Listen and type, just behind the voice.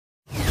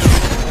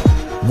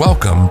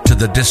Welcome to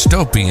the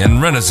Dystopian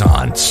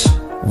Renaissance.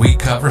 We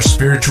cover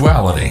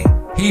spirituality,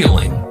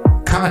 healing,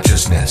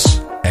 consciousness,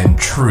 and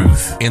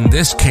truth. In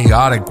this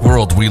chaotic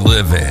world we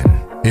live in,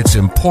 it's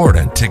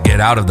important to get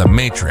out of the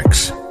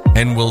matrix,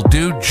 and we'll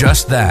do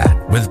just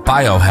that with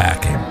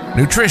biohacking,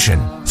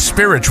 nutrition,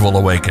 spiritual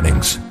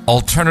awakenings,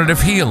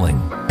 alternative healing,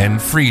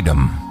 and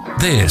freedom.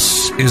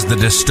 This is the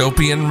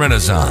Dystopian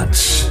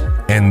Renaissance,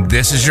 and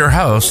this is your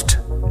host,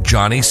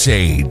 Johnny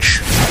Sage.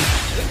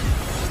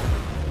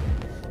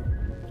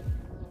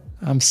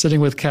 I'm sitting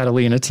with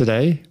Catalina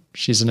today.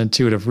 She's an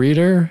intuitive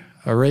reader,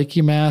 a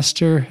Reiki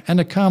master, and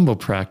a combo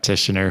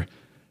practitioner.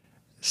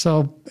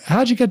 So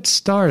how'd you get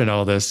started in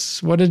all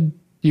this? What did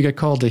you get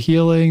called to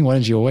healing? When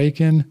did you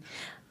awaken?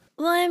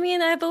 Well, I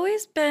mean, I've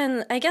always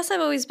been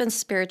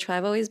spiritual.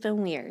 I've always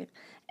been weird.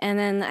 And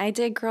then I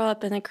did grow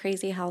up in a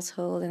crazy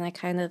household, and I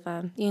kind of,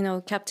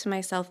 kept to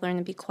myself, learned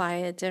to be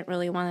quiet, didn't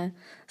really want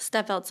to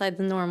step outside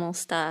the normal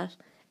stuff.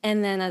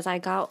 And then as I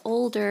got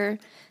older,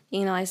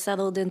 I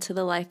settled into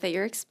the life that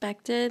you're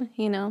expected,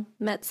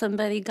 met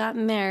somebody, got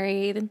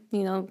married,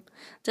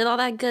 did all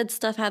that good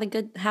stuff, have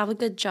a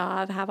good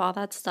job, have all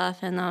that stuff.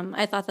 And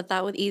I thought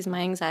that would ease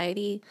my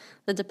anxiety,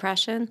 the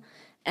depression.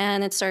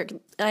 And it started,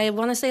 I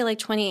want to say like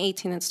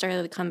 2018, it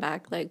started to come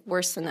back like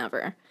worse than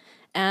ever.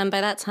 And by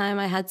that time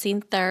I had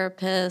seen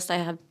therapists, I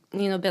have,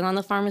 been on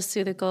the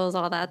pharmaceuticals,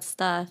 all that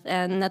stuff,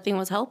 and nothing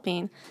was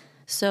helping.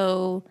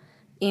 So,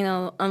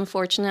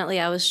 unfortunately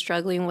I was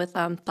struggling with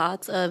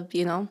thoughts of,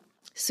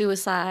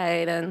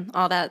 suicide and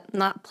all that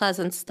not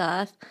pleasant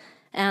stuff.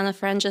 And a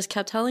friend just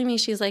kept telling me,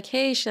 she's like,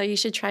 hey, you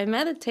should try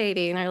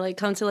meditating or like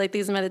come to like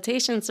these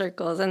meditation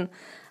circles. And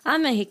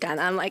I'm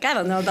Mexicana. I'm like, I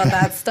don't know about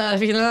that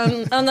stuff.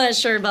 I'm not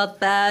sure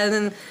about that.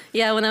 And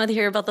yeah, when I would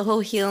hear about the whole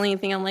healing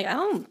thing, I'm like,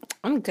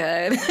 I'm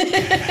good.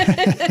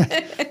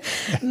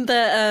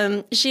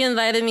 But she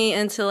invited me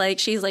into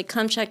she's like,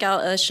 come check out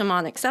a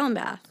shamanic sound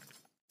bath.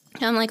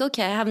 And I'm like,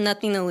 okay, I have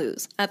nothing to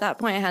lose. At that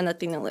point, I had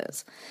nothing to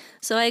lose.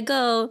 So I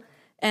go.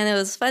 And it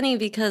was funny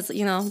because,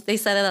 they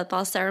set it up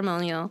all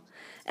ceremonial.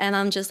 And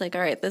I'm just like,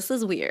 all right, this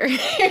is weird.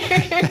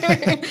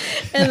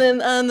 And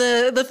then on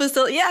the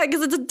facility, yeah,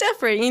 because it's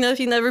different. If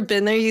you've never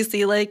been there, you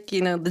see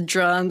the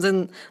drums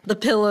and the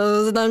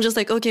pillows. And I'm just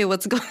like, okay,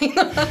 what's going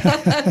on?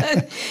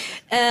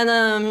 And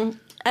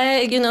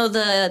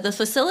the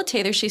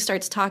facilitator, she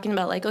starts talking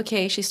about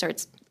she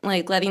starts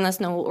letting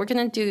us know what we're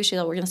going to do. She's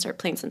like, we're going to start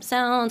playing some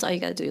sounds. All you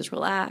got to do is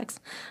relax.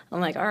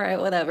 I'm like, all right,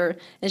 whatever.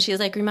 And she's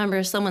like, remember,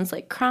 if someone's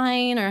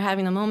crying or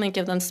having a moment,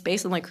 give them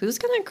space. I'm like, who's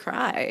going to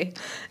cry?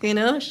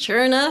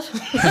 Sure enough,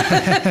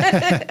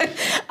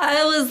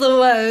 I was the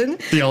one.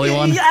 The only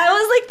one? Yeah, I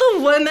was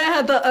the one that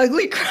had the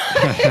ugly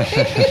cry.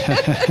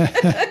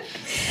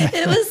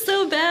 It was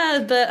so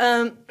bad.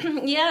 But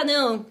yeah,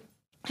 no.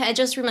 I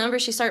just remember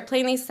she started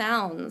playing these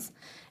sounds.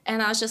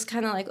 And I was just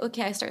kind of like,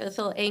 okay, I started to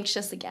feel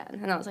anxious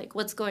again. And I was like,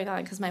 what's going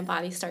on? Because my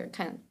body started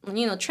kind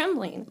of,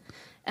 trembling.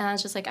 And I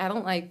was just like, I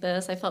don't like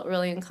this. I felt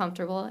really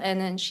uncomfortable.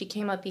 And then she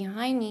came up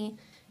behind me,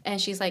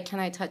 and she's like, can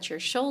I touch your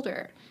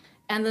shoulder?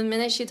 And the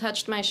minute she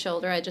touched my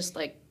shoulder, I just,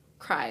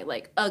 cried,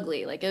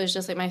 ugly. It was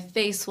just my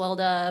face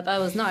swelled up. I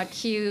was not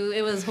cute.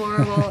 It was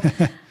horrible.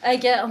 I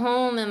get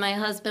home, and my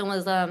husband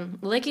was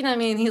looking at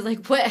me, and he's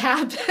like, what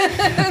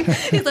happened?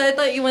 He's like, I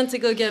thought you went to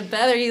go get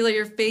better. He's like,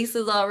 your face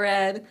is all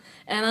red.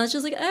 And I was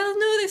just like, I don't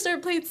know. They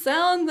started playing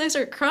sounds. I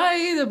started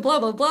crying and blah,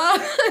 blah, blah.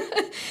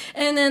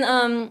 And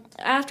then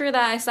after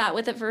that, I sat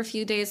with it for a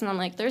few days, and I'm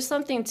like, there's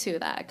something to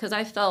that, because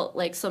I felt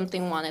like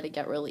something wanted to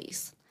get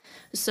released.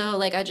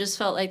 So, I just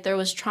felt like there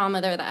was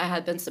trauma there that I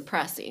had been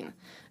suppressing.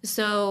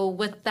 So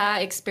with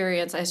that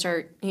experience, I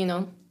started,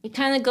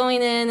 kind of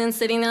going in and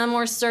sitting in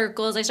more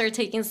circles. I started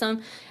taking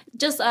some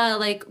just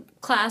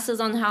classes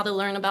on how to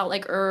learn about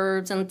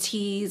herbs and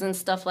teas and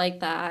stuff like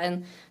that,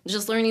 and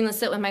just learning to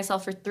sit with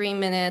myself for 3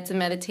 minutes in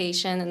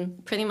meditation,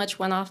 and pretty much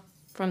went off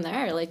from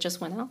there, just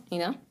went out,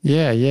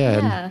 Yeah.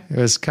 And it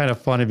was kind of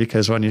funny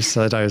because when you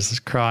said I was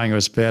crying, it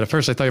was bad. At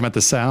first, I thought you meant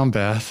the sound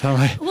bath. I'm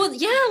like, well,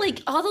 yeah,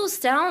 all those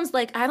sounds,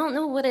 I don't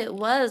know what it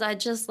was. I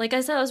just, like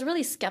I said, I was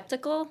really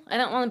skeptical. I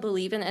didn't want to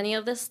believe in any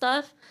of this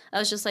stuff. I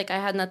was just I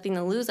had nothing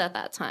to lose at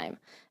that time.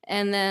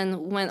 And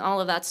then when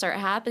all of that started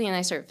happening,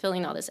 I started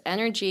feeling all this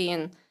energy,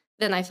 and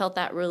then I felt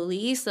that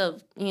release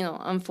of,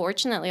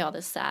 unfortunately, all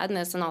this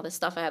sadness and all this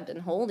stuff I had been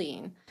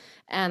holding.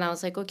 And I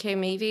was like, okay,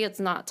 maybe it's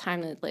not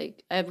time to,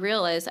 I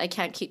realized I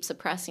can't keep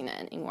suppressing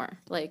it anymore.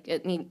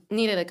 It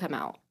needed to come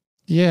out.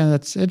 Yeah,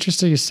 that's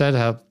interesting you said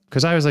how,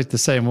 because I was the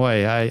same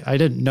way. I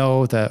didn't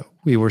know that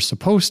we were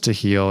supposed to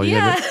heal.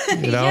 Yeah,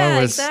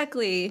 yeah,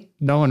 exactly.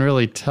 No one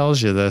really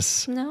tells you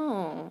this.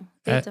 No,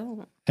 they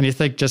don't. And you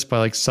think just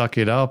by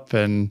sucking it up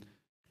and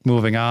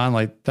moving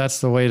on,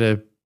 that's the way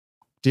to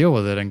deal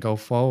with it and go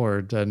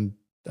forward. And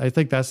I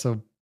think that's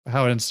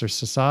how in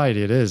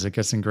society it is. It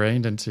gets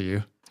ingrained into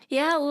you.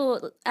 Yeah,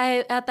 well,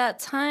 at that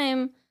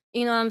time,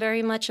 I'm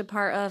very much a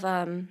part of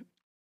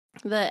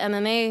the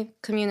MMA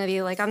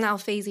community, like I'm now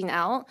phasing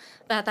out.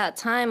 But at that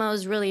time, I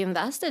was really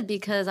invested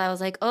because I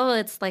was like, oh,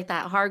 it's like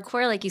that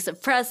hardcore. Like you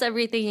suppress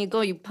everything, you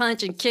go, you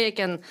punch and kick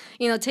and,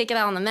 take it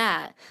out on the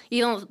mat.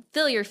 You don't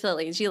feel your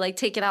feelings. You like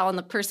take it out on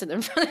the person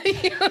in front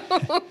of you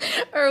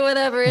or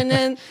whatever. And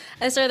then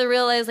I started to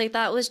realize like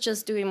that was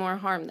just doing more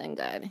harm than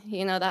good.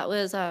 That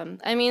was,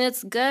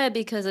 it's good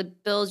because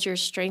it builds your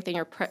strength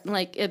and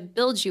it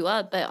builds you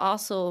up, but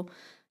also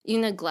you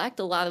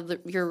neglect a lot of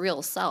your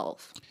real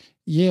self.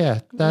 Yeah,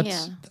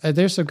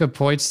 there's some good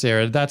points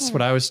there. That's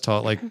what I was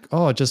taught. Like,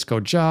 oh, just go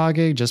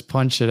jogging, just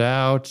punch it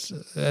out.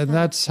 And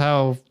that's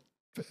how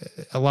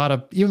a lot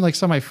of, even like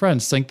some of my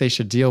friends think they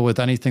should deal with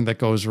anything that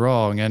goes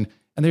wrong. And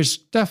there's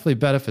definitely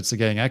benefits to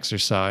getting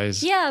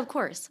exercise. Yeah, of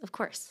course.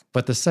 But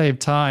at the same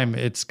time,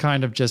 it's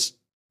kind of just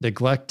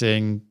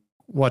neglecting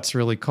what's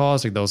really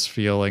causing those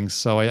feelings.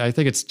 So I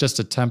think it's just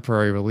a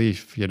temporary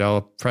relief,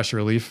 pressure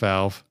relief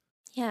valve.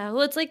 Yeah,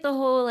 well, it's like the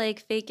whole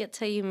like fake it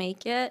till you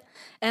make it.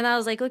 And I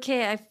was like,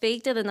 okay, I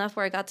faked it enough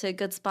where I got to a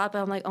good spot,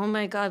 but I'm like, oh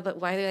my God, but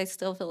why do I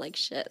still feel like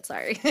shit?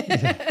 Sorry.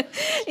 I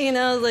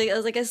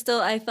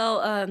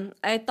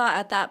thought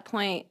at that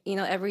point,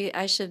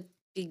 I should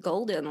be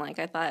golden. Like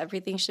I thought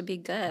everything should be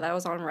good. I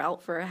was on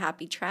route for a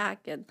happy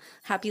track and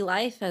happy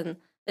life, and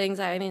the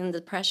anxiety and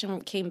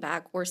depression came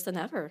back worse than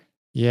ever.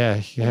 Yeah.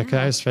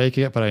 I was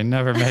faking it, but I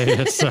never made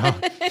it. So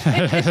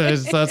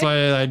that's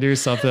why I knew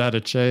something had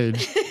to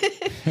change.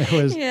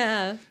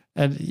 That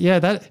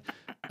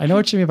I know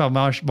what you mean about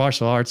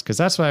martial arts, because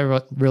that's what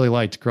I really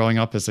liked growing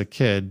up as a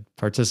kid,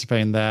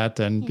 participating in that,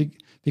 and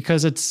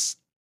because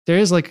there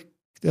is like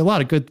a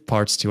lot of good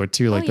parts to it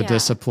too, like the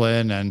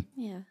discipline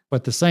but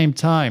at the same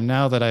time,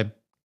 now that I've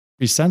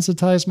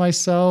desensitized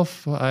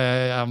myself,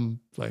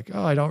 I'm like,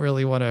 oh, I don't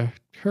really want to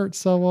hurt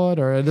someone,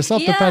 or the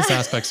self-defense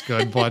aspect's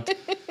good, but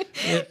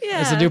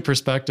it's a new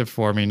perspective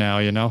for me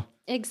now,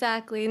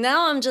 Exactly.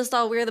 Now I'm just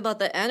all weird about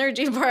the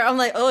energy part. I'm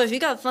like, oh, if you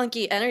got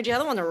funky energy, I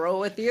don't want to roll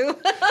with you.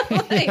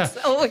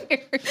 So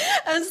weird.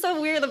 I'm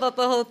so weird about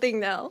the whole thing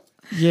now.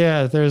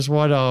 Yeah, there's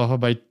one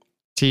of my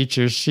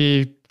teachers.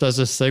 She does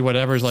this thing,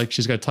 whatever's like,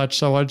 she's going to touch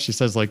someone. She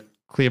says like,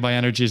 clean my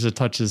energy as it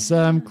touches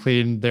them,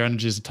 clean their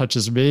energy as it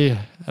touches me.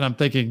 And I'm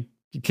thinking,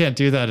 you can't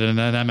do that in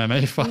an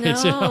MMA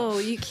fight. No,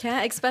 you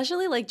can't,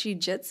 especially like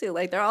jiu-jitsu.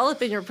 Like they're all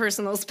up in your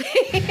personal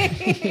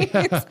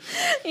space,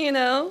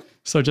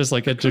 So just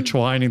like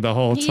intertwining the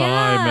whole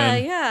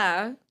time.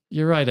 Yeah.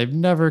 You're right. I've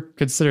never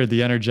considered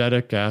the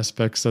energetic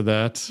aspects of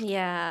that.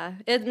 Yeah.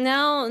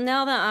 Now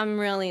that I'm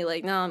really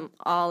like, now I'm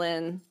all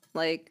in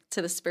like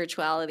to the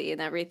spirituality and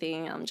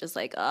everything. I'm just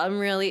like, I'm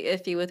really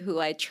iffy with who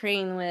I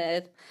train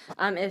with.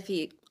 I'm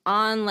iffy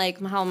on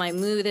like how my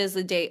mood is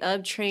the day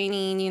of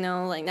training,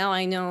 like now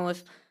I know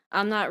if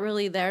I'm not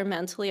really there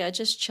mentally, I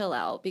just chill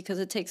out because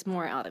it takes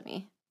more out of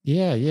me.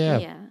 Yeah.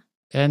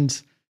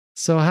 And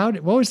so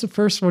what was the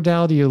first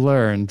modality you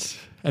learned,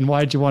 and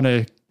why did you want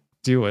to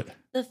do it?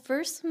 The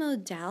first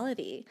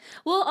modality.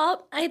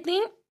 Well, I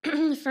think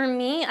for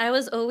me, I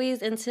was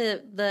always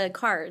into the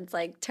cards,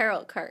 like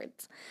tarot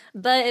cards,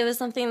 but it was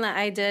something that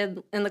I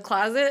did in the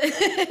closet.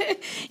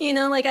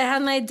 Like I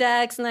had my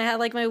decks and I had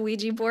like my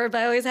Ouija board,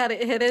 but I always had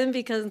it hidden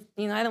because,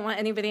 I didn't want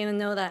anybody to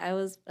know that I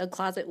was a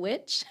closet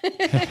witch.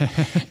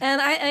 And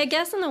I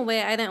guess in a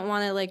way I didn't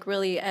want to like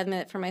really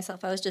admit it for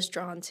myself. I was just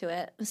drawn to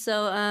it.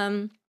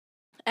 So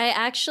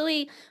I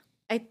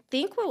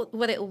think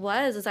what it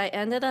was is I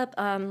ended up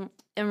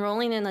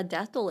enrolling in a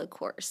death doula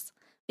course,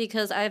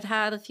 because I've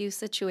had a few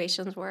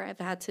situations where I've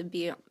had to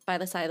be by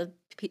the side of,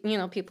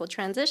 people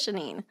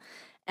transitioning.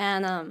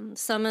 And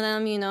some of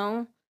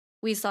them,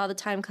 we saw the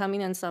time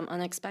coming, and some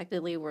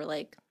unexpectedly were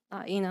like,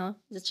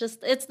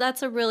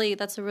 that's a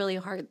really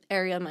hard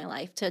area of my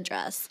life to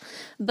address.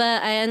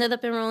 But I ended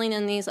up enrolling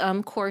in these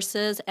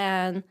courses,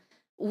 and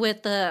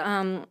with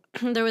the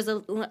there was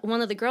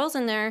one of the girls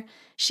in there,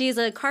 she's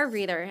a card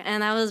reader,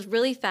 and I was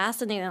really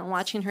fascinated on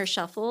watching her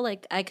shuffle.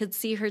 Like I could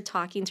see her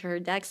talking to her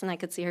decks, and I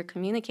could see her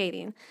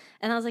communicating,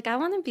 and I was like, I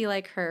want to be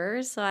like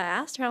her. So I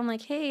asked her, I'm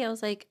like, hey, I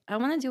was like, I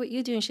want to do what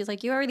you do. And she's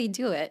like, you already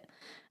do it.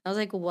 I was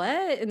like,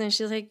 what? And then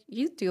she's like,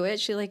 you do it.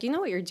 She's like, you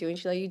know what you're doing.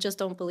 She's like, you just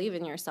don't believe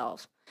in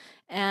yourself.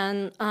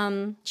 And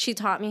she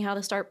taught me how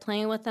to start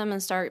playing with them and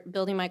start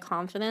building my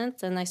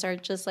confidence. And I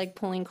started just like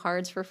pulling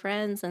cards for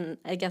friends. And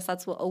I guess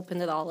that's what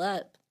opened it all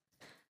up.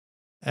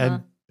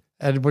 And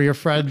were your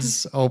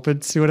friends open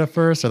to it at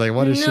first? Or like,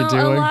 what is she doing?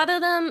 A lot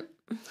of them,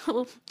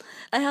 well,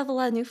 I have a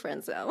lot of new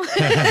friends now.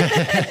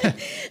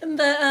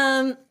 But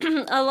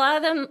a lot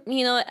of them,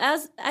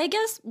 as I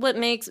guess what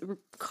makes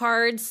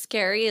cards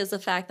scary is the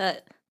fact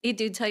that they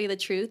do tell you the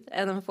truth.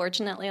 And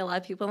unfortunately, a lot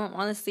of people don't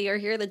want to see or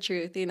hear the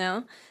truth,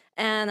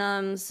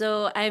 And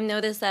so I've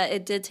noticed that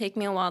it did take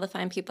me a while to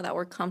find people that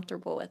were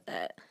comfortable with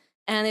it.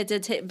 And it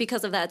did take,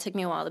 because of that, it took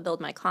me a while to build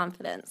my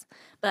confidence.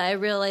 But I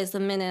realized the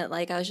minute,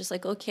 like, I was just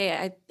like, okay,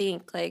 I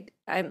think, like,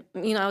 I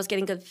was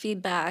getting good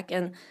feedback,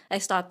 and I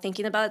stopped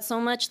thinking about it so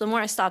much. The more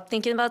I stopped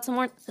thinking about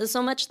it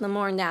so much, the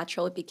more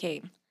natural it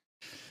became.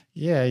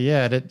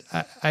 Yeah.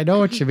 I know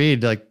what you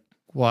mean. Like,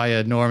 why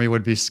a normie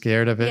would be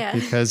scared of it, Yeah.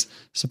 because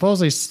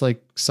supposedly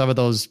like some of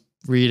those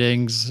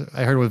readings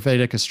I heard with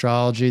Vedic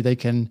astrology, they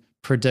can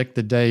predict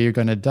the day you're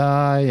going to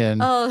die.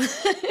 And Oh,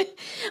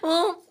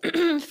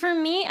 well, for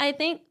me, I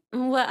think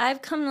what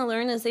I've come to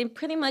learn is they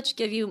pretty much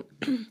give you,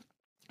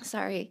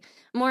 sorry,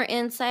 more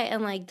insight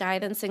and like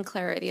guidance and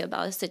clarity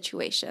about a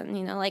situation.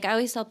 You know, like I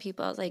always tell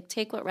people, I was like,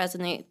 take what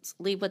resonates,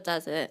 leave what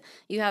doesn't.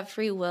 You have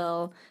free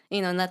will,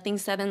 you know,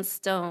 nothing's set in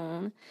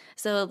stone.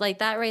 So like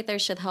that right there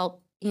should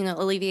help, you know,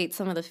 alleviate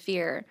some of the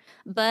fear.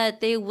 But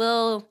they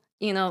will,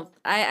 you know,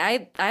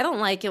 I don't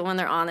like it when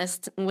they're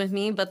honest with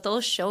me, but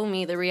they'll show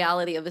me the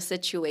reality of a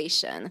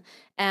situation.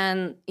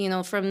 And, you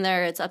know, from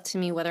there, it's up to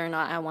me whether or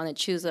not I want to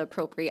choose the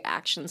appropriate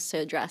actions to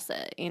address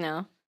it, you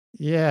know?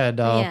 yeah,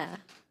 no, Yeah.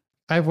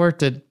 I've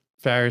worked at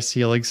various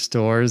healing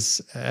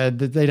stores, and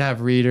they'd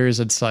have readers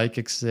and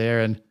psychics there.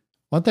 And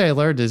one thing I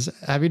learned is,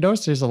 have you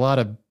noticed there's a lot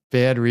of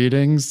bad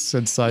readings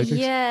and psychics?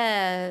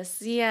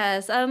 Yes,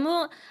 yes.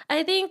 Well,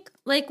 I think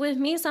like with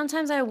me,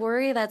 sometimes I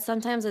worry that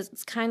sometimes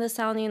it's kind of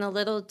sounding a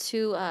little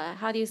too,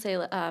 how do you say,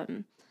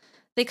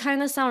 they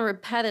kind of sound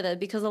repetitive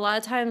because a lot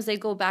of times they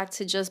go back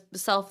to just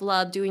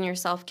self-love, doing your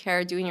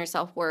self-care, doing your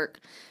self-work,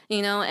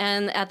 you know,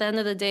 and at the end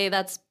of the day,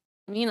 that's,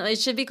 you know, it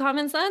should be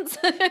common sense.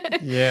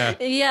 Yeah.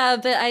 Yeah,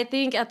 but I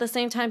think at the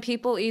same time,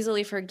 people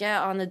easily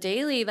forget on the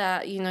daily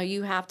that, you know,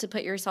 you have to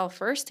put yourself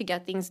first to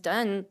get things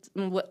done,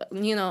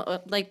 you know,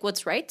 like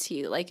what's right to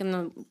you, like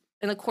in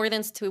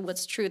accordance to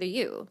what's true to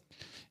you.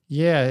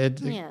 Yeah,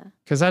 Yeah.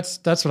 because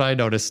that's what I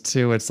noticed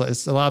too. It's like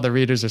it's a lot of the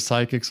readers are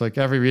psychics. Like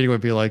every reading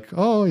would be like,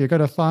 "Oh, you're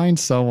gonna find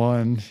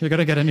someone. You're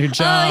gonna get a new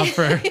job."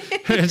 Or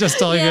just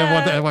telling them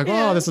what I'm like.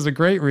 Yeah. Oh, this is a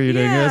great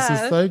reading. This is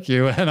Yeah. thank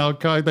you.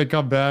 And they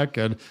come back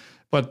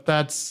but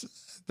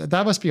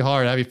that must be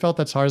hard. Have you felt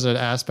that's hard as an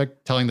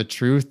aspect, telling the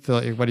truth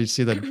like, when you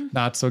see the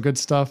not so good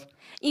stuff?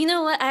 You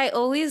know what? I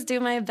always do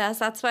my best.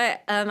 That's why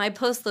I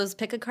post those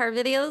pick a card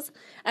videos.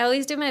 I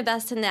always do my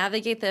best to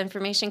navigate the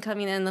information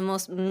coming in the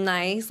most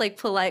nice, like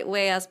polite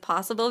way as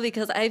possible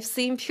because I've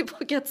seen people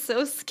get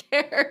so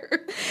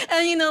scared.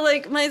 And, you know,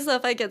 like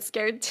myself, I get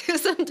scared too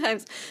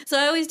sometimes. So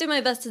I always do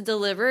my best to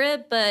deliver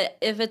it. But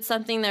if it's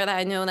something there that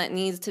I know that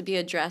needs to be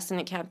addressed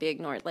and it can't be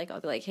ignored, like I'll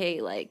be like, hey,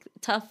 like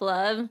tough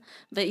love,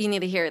 but you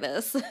need to hear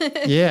this.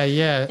 Yeah,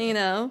 yeah. You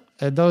know?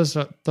 And those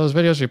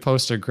videos you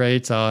post are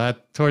great.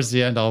 Towards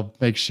the end, I'll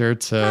make sure Oh,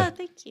 to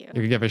thank you.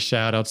 you can give a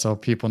shout out so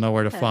people know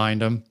where to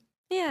find them.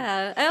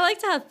 Yeah, I like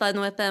to have fun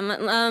with them.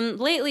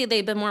 Lately,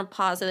 they've been more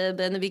positive.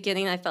 But in the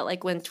beginning, I felt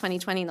like when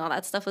 2020 and all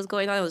that stuff was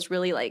going on, it was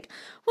really like,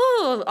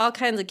 whoa, all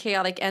kinds of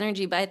chaotic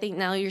energy. But I think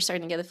now you're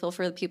starting to get a feel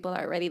for the people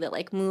that are ready to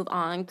like move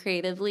on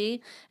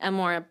creatively and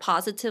more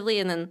positively.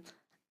 And then,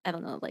 I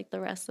don't know, like the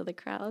rest of the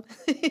crowd.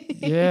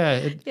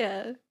 Yeah,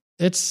 Yeah.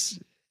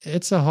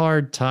 it's a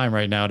hard time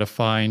right now to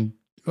find,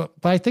 but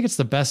I think it's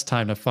the best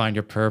time to find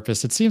your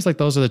purpose. It seems like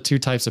those are the two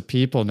types of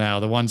people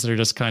now, the ones that are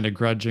just kind of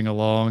grudging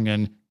along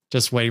and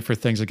just waiting for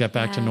things to get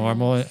back to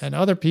normal, and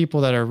other people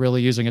that are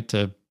really using it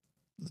to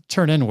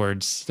turn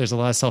inwards. There's a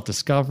lot of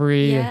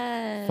self-discovery,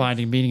 Yes.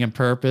 finding meaning and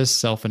purpose,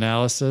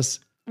 self-analysis.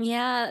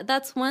 Yeah,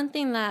 that's one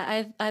thing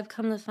that I've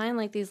come to find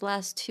like these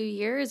last 2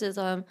 years is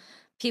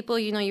people,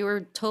 you know, you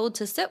were told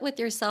to sit with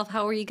yourself.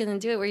 How were you going to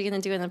do it? Were you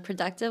going to do it in a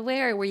productive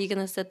way, or were you going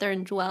to sit there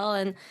and dwell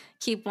and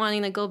keep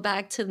wanting to go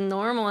back to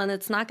normal? And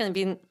it's not going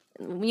to be,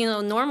 you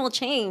know, normal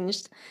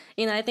changed.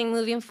 You know, I think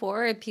moving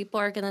forward, people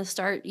are going to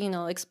start, you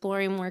know,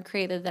 exploring more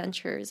creative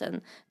ventures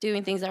and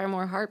doing things that are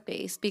more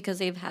heart-based because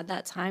they've had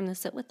that time to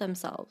sit with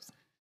themselves.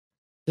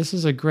 This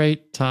is a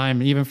great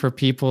time, even for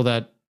people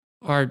that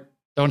aren't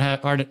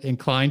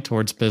inclined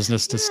towards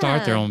business to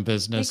start their Yeah, own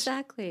business.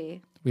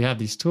 Exactly. We have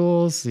these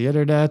tools, the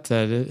internet,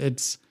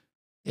 and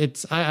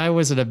I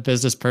wasn't a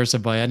business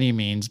person by any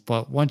means,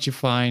 but once you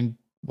find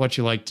what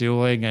you like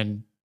doing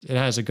and it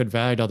has a good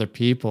value to other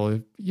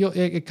people,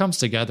 it comes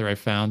together, I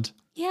found.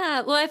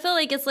 Yeah, well, I feel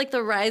like it's like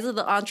the rise of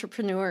the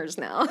entrepreneurs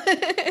now,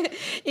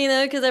 you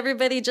know, because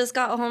everybody just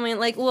got home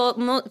and like,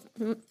 well,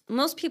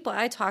 most people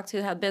I talk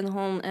to have been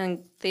home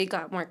and they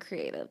got more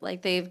creative.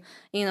 Like they've,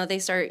 you know, they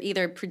start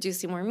either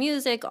producing more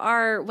music,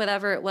 art,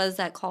 whatever it was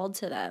that called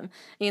to them.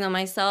 You know,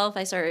 myself,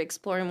 I started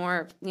exploring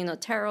more, you know,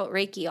 tarot,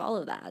 Reiki, all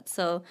of that.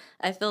 So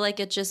I feel like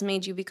it just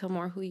made you become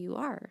more who you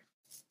are.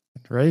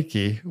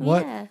 Reiki.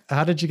 Yeah.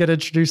 How did you get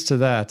introduced to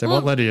that? And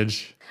what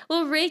lineage?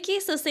 Well,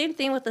 Reiki, so same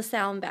thing with the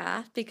sound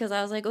bath, because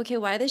I was like, okay,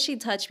 why did she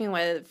touch me?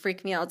 Why did it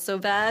freak me out so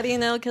bad? You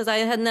know, because I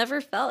had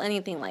never felt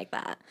anything like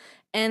that.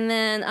 And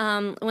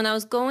then when I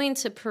was going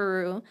to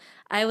Peru,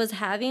 I was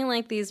having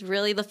like these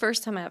the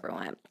first time I ever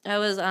went,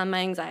 my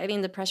anxiety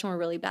and depression were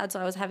really bad. So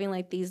I was having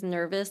like these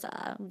nervous,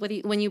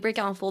 when you break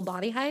out in full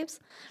body hives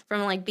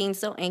from like being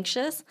so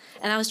anxious.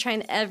 And I was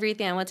trying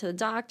everything. I went to the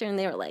doctor and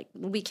they were like,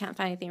 we can't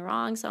find anything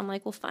wrong. So I'm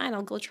like, well, fine,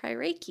 I'll go try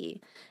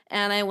Reiki.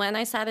 And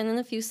I sat in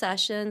a few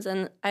sessions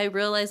and I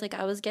realized like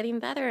I was getting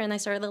better and I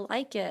started to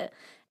like it.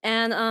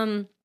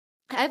 And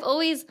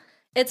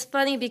it's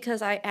funny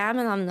because I am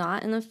and I'm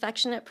not an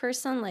affectionate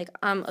person. Like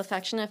I'm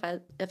affectionate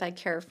if I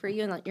care for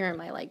you and you're in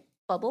my like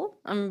bubble.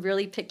 I'm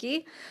really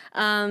picky.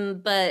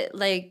 But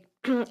like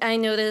I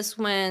notice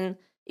when,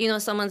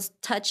 someone's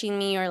touching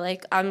me or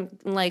like I'm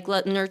like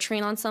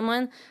nurturing on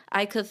someone,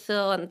 I could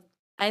feel, and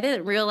I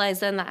didn't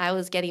realize then that I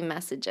was getting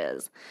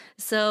messages.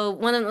 So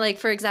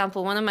for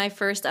example, one of my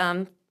first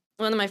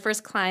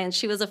clients,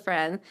 she was a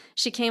friend.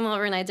 She came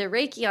over and I did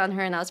Reiki on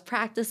her and I was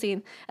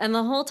practicing. And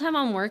the whole time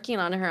I'm working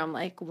on her, I'm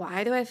like,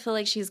 why do I feel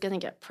like she's going to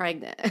get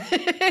pregnant?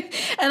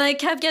 And I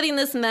kept getting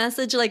this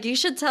message, like, you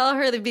should tell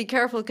her to be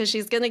careful because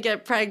she's going to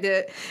get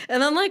pregnant.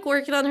 And I'm like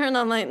working on her and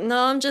I'm like, no,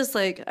 I'm just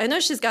like, I know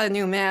she's got a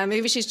new man.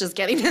 Maybe she's just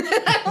getting it.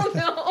 I don't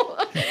know.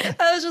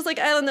 I was just like,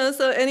 I don't know.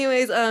 So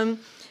anyways,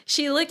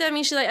 she looked at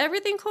me. She's like,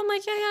 everything cool? I'm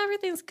like, yeah,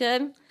 everything's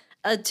good.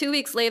 2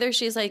 weeks later,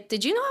 she's like,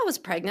 did you know I was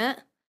pregnant?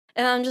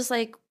 And I'm just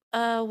like,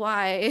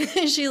 why?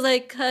 She's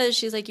like, cause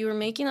she's like, you were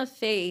making a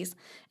face.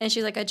 And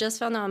she's like, I just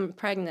found out I'm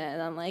pregnant.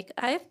 And I'm like,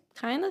 I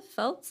kind of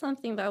felt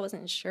something, but I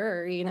wasn't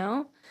sure,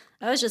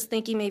 I was just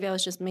thinking maybe I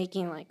was just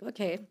making like,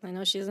 okay, I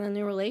know she's in a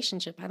new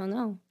relationship. I don't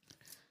know.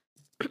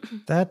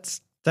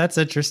 That's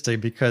interesting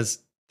because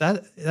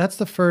that's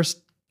the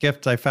first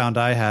gift I found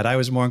I had. I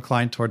was more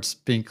inclined towards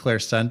being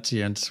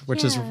clairsentient,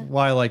 which is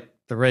why I like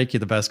the Reiki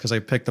the best because I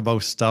pick the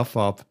most stuff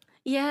up.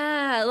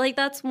 Yeah, like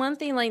that's one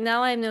thing. Like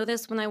now I've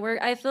noticed when I work,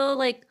 I feel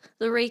like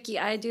the Reiki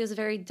I do is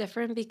very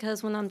different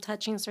because when I'm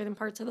touching certain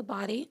parts of the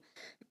body,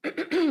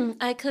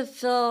 I could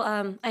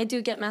feel, I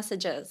do get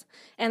messages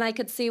and I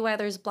could see why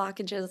there's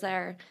blockages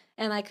there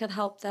and I could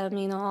help them,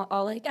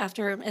 I'll like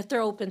after, if they're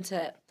open to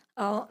it.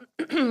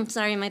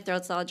 Sorry, my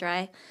throat's all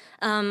dry.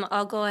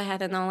 I'll go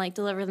ahead and I'll like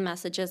deliver the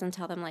messages and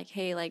tell them like,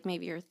 hey, like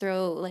maybe your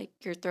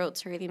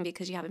throat's hurting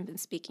because you haven't been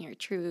speaking your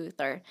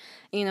truth, or,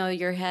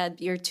 your head,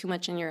 you're too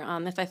much in your,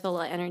 if I feel a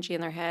lot of energy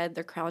in their head,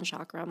 their crown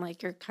chakra, I'm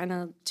like, you're kind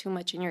of too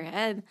much in your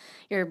head.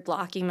 You're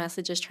blocking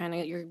messages,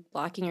 you're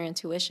blocking your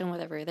intuition,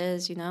 whatever it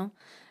is,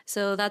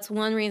 So that's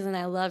one reason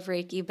I love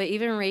Reiki, but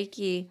even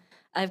Reiki,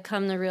 I've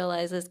come to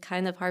realize it's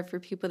kind of hard for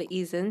people to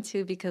ease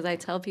into because I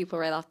tell people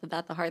right off the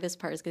bat, the hardest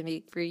part is going to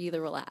be for you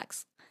to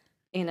relax,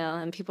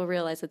 and people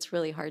realize it's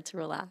really hard to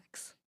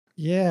relax.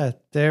 Yeah,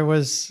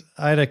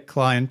 I had a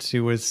client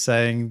who was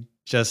saying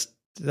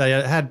I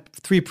had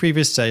 3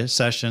 previous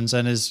sessions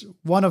and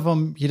one of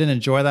them he didn't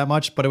enjoy that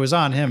much, but it was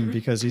on him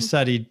because he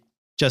said he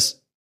just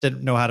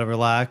didn't know how to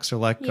relax or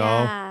let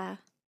go,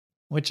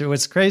 which it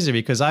was crazy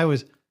because I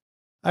was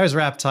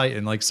wrapped tight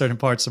in like certain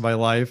parts of my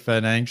life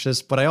and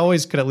anxious, but I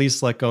always could at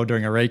least let go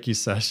during a Reiki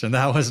session.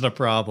 That wasn't a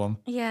problem.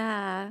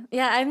 Yeah.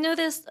 I've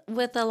noticed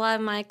with a lot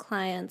of my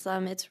clients,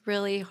 it's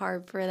really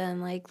hard for them.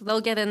 Like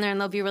they'll get in there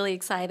and they'll be really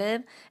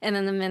excited. And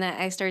then the minute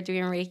I start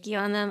doing Reiki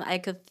on them, I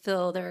could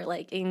feel their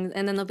and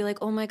then they'll be like,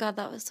 oh my God,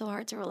 that was so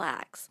hard to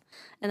relax.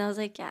 And I was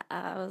like,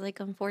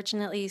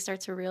 unfortunately you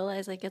start to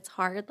realize like it's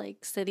hard,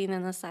 like sitting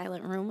in a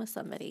silent room with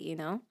somebody,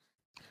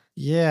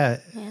 Yeah.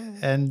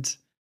 And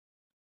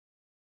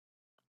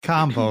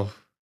Combo.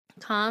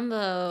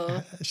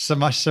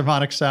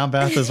 Shamanic sound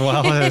bath as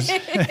well.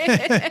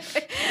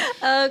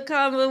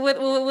 Combo.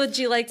 What would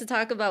you like to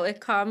talk about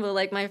with Combo?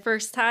 Like my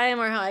first time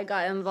or how I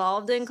got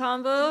involved in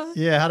Combo?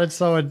 Yeah.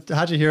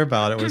 How'd you hear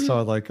about it? Was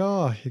someone like,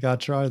 oh, you got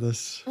to try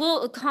this?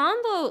 Well,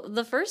 Combo,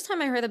 the first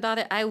time I heard about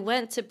it, I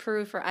went to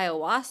Peru for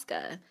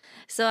ayahuasca.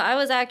 So I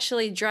was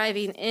actually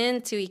driving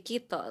into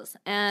Iquitos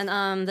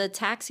and the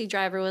taxi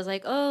driver was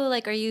like, oh,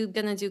 like, are you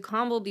going to do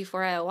Combo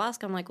before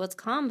ayahuasca? I'm like, what's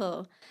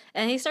Combo?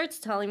 And he starts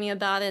telling me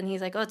about it and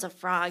he's like, oh, it's a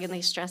frog and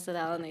they stress it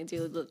out and they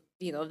do the,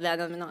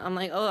 venom. And I'm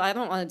like, oh, I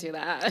don't want to do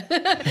that.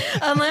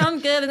 I'm like,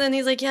 I'm good. And then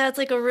he's like, yeah, it's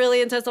like a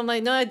really intense. I'm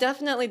like, no, I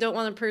definitely don't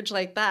want to purge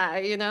like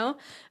that,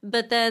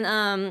 But then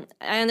I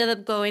ended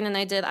up going and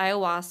I did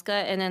ayahuasca.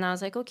 And then I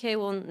was like, okay,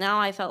 well, now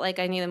I felt like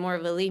I needed more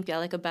of a limpia,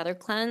 like a better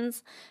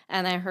cleanse.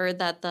 And I heard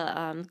that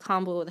the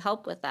combo would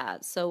help with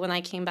that. So when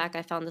I came back,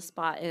 I found a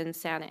spot in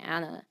Santa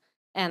Ana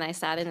and I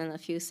sat in a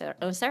few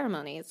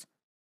ceremonies.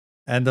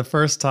 And the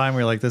first time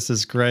we were like, this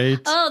is great.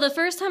 Oh, the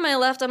first time I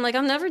left, I'm like,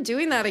 I'm never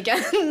doing that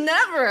again.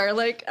 Never.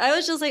 Like, I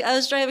was just like, I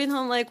was driving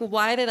home, like,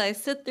 why did I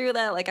sit through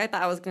that? Like, I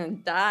thought I was going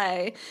to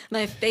die.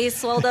 My face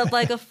swelled up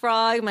like a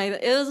frog.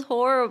 It was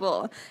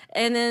horrible.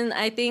 And then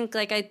I think,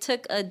 like, I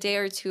took a day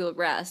or two of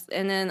rest.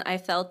 And then I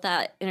felt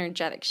that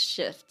energetic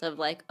shift of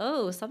like,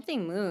 oh,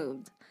 something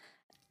moved.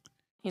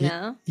 You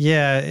know?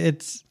 Yeah,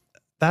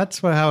 that's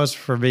how it was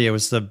for me. It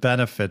was the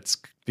benefits.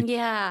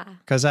 Yeah.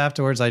 Because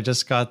afterwards, I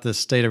just got this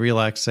state of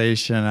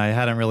relaxation I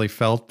hadn't really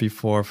felt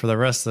before. For the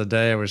rest of the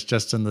day, I was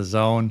just in the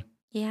zone.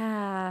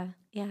 Yeah.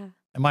 And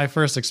my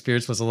first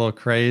experience was a little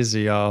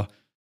crazy. I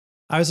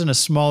was in a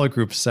smaller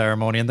group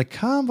ceremony, and the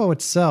combo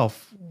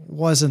itself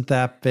wasn't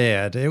that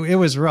bad. It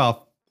was rough.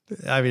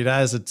 I mean,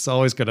 as it's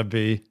always going to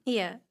be.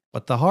 Yeah.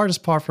 But the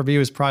hardest part for me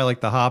was probably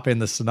like the hop in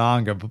the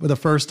Sananga, the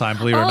first time,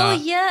 believe it or not.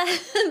 Oh, yeah.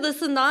 The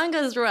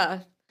Sananga is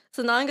rough.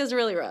 Sananga is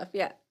really rough.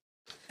 Yeah.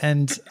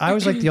 And I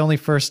was like the only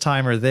first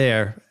timer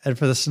there. And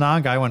for the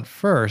Sananga, I went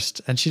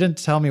first. And she didn't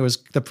tell me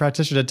the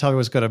practitioner didn't tell me it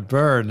was going to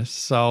burn.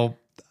 So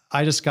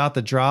I just got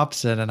the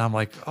drops in and I'm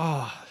like,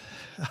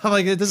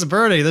 this is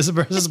burning. This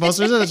is supposed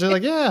to be this. She's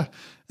like, yeah.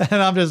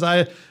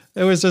 And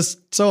it was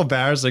just so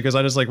embarrassing because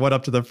I just like went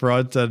up to the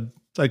front and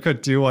I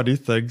couldn't do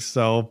anything.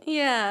 So,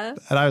 Yeah.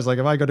 and I was like,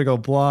 am I going to go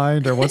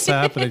blind or what's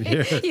happening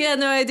here? You had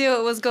no idea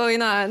what was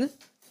going on.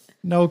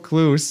 No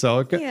clue.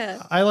 So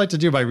Yeah. I like to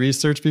do my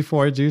research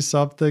before I do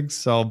something.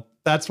 So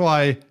that's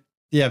why,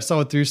 if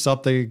someone threw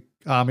something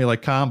on me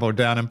like combo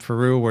down in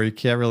Peru where you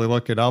can't really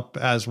look it up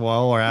as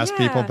well or ask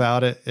people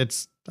about it,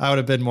 I would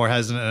have been more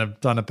hesitant and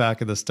have done it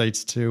back in the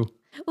States too.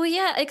 Well,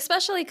 yeah,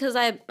 especially because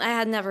I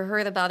had never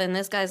heard about it. And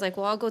this guy's like,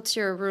 well, I'll go to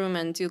your room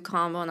and do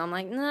combo. And I'm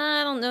like,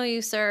 nah, I don't know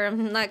you, sir.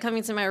 I'm not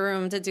coming to my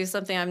room to do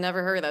something I've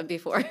never heard of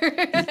before.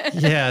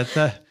 Yeah,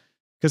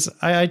 because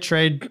I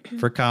trained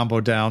for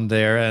combo down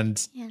there.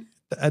 And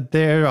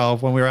there,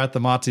 when we were at the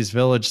Motsi's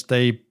village,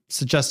 they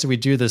suggested we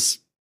do this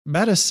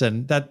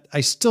medicine that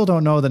I still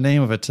don't know the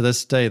name of it to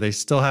this day. They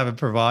still haven't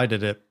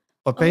provided it.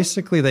 But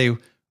basically, they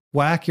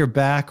whack your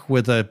back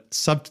with a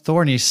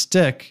thorny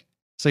stick.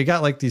 So you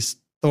got like these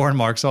thorn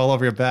marks all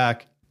over your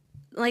back.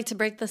 Like to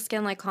break the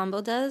skin like combo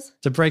does?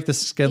 To break the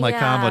skin like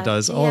combo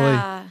does. Only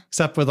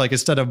except with like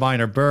instead of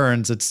minor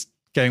burns, it's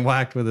getting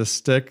whacked with a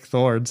stick,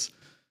 thorns.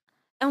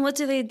 And what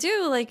do they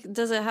do? Like,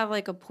 does it have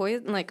like a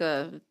poison, like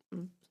a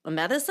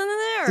medicine in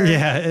it? Or?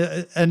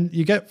 Yeah, and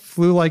you get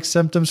flu-like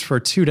symptoms for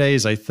 2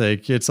 days, I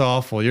think. It's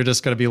awful. You're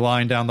just going to be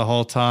lying down the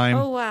whole time.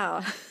 Oh,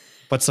 wow.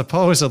 But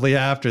supposedly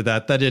after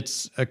that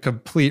it's a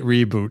complete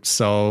reboot.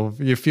 So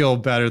you feel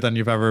better than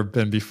you've ever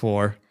been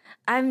before.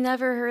 I've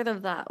never heard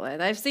of that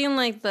one. I've seen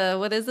like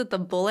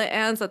the bullet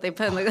ants that they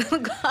put in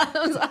the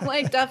bottoms. I'm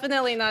like,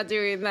 definitely not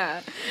doing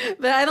that.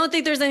 But I don't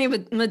think there's any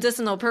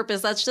medicinal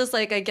purpose. That's just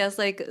like, I guess,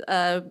 like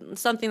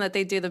something that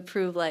they do to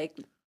prove like.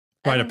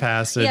 Rite of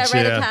passage. Yeah,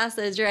 rite of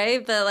passage,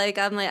 right? But like,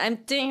 I'm like, I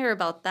didn't hear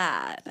about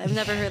that. I've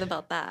never heard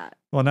about that.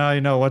 Well, now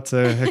you know what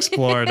to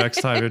explore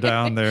next time you're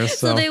down there.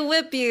 So they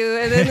whip you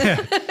and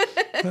then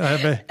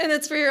and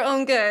it's for your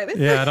own good.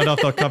 Yeah, I don't know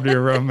if they'll come to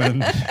your room and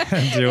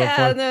do it.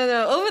 Yeah,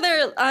 no. Over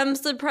there, I'm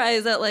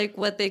surprised at like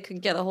what they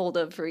could get a hold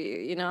of for you.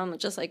 You know, I'm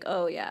just like,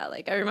 oh yeah.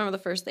 Like I remember the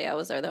first day I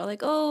was there, they're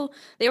like, oh,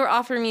 they were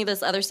offering me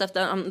this other stuff.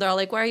 That they're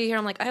like, why are you here?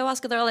 I'm like,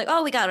 ayahuasca. They're like,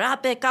 oh, we got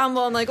rapid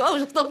combo. I'm like,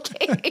 oh,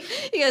 okay.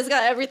 You guys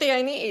got everything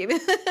I need.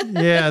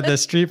 Yeah, the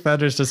street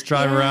vendors just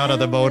drive around on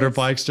the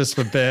motorbikes just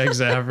with bags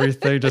and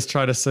everything, just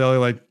trying to sell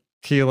you like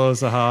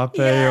kilos of hape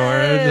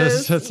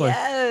or just like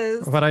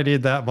what I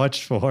need that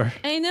much for.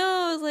 I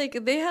know.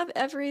 Like they have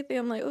everything.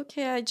 I'm like,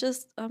 okay,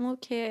 I'm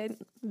okay.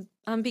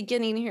 I'm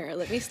beginning here.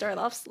 Let me start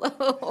off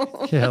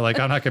slow. Yeah, like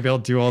I'm not gonna be able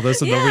to do all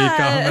this in the week.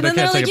 And then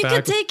they're like, you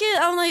could take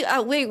it. I'm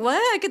like, wait, what?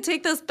 I could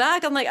take this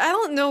back. I'm like, I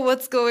don't know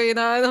what's going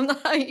on. I'm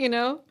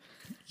not,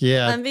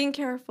 Yeah. I'm being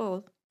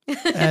careful.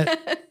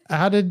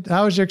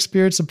 How was your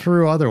experience in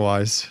Peru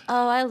otherwise?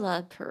 Oh, I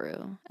love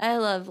Peru. I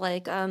love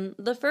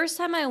the first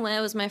time I went,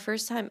 it was my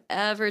first time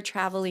ever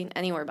traveling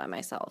anywhere by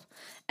myself.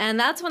 And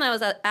that's when I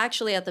was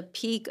actually at the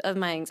peak of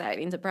my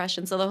anxiety and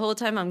depression. So the whole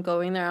time I'm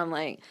going there, I'm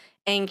like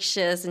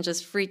anxious and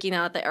just freaking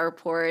out at the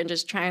airport and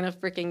just trying to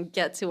freaking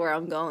get to where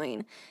I'm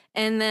going.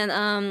 And then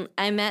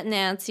I met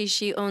Nancy.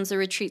 She owns a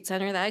retreat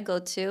center that I go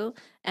to.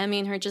 And me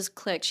and her just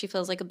clicked. She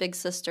feels like a big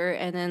sister.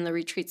 And then the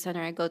retreat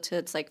center I go to,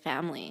 it's like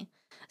family.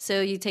 So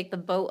you take the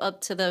boat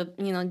up to the,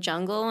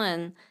 jungle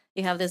and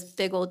you have this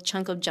big old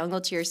chunk of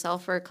jungle to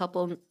yourself for a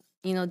couple,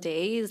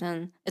 days.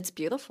 And it's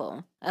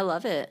beautiful. I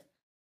love it.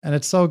 And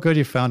it's so good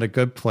you found a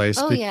good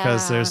place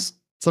because there's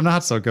some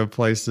not so good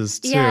places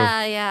too.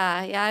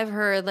 Yeah. I've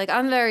heard. Like,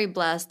 I'm very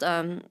blessed.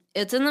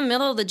 It's in the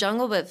middle of the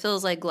jungle, but it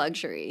feels like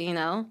luxury,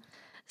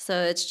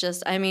 So it's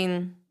just,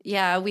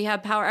 we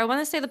have power. I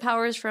want to say the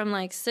power is from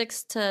like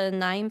 6 to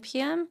 9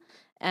 p.m.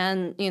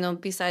 And,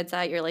 besides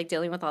that, you're like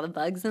dealing with all the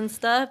bugs and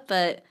stuff,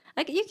 but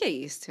you get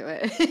used to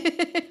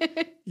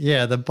it.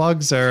 Yeah, the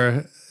bugs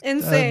are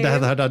insane.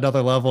 At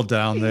another level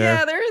down there.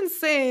 Yeah, they're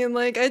insane.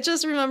 Like, I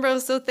just remember I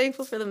was so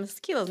thankful for the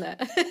mosquito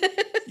net.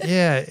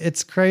 Yeah,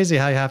 it's crazy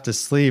how you have to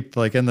sleep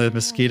like in the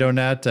mosquito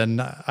net.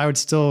 And I would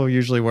still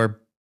usually wear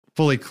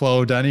fully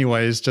clothed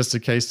anyways, just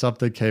in case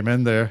something came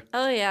in there.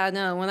 Oh yeah,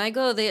 no. When I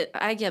go,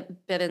 I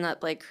get bitten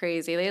up like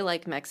crazy. They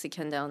like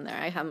Mexican down there.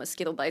 I have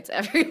mosquito bites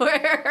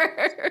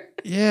everywhere.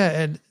 Yeah,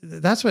 and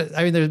that's what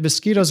the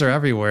mosquitoes are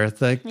everywhere.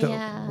 Like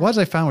the ones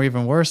I found were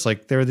even worse.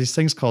 Like there were these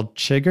things called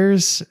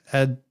chiggers,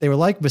 and they were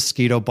like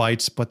mosquito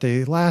bites, but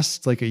they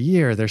last like a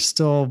year.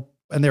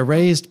 They're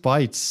raised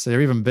bites.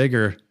 They're even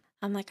bigger.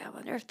 I'm like, I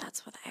wonder if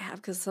that's what I have,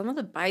 because some of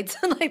the bites,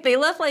 like they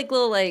left like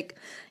little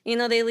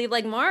they leave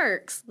like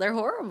marks. They're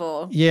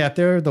horrible. Yeah, if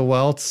they're the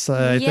welts,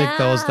 I think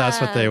that's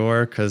what they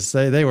were, because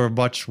they were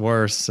much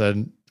worse,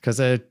 and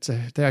because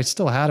I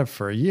still had it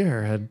for a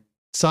year, and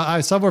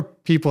so some were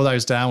people that I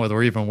was down with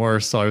were even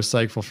worse, so I was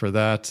thankful for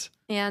that.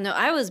 Yeah, no,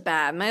 I was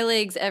bad. My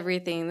legs,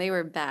 everything, they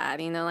were bad.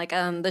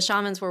 The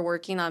shamans were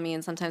working on me,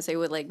 and sometimes they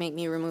would like make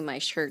me remove my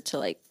shirt to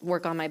like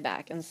work on my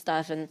back and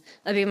stuff. And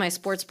I'd be in my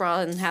sports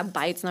bra and have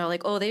bites, and they're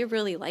like, "Oh, they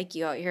really like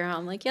you out here." And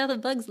I'm like, "Yeah, the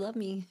bugs love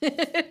me."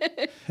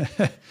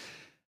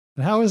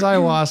 How is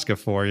ayahuasca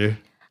for you?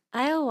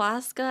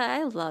 Ayahuasca,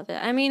 I love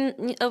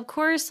it. Of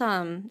course,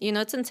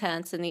 it's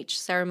intense, and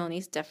each ceremony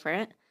is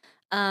different.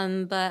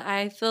 But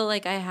I feel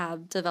like I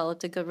have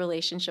developed a good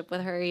relationship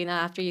with her.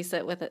 After you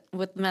sit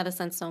with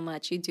medicine so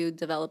much, you do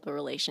develop a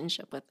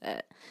relationship with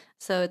it.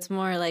 So it's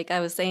more like I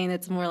was saying,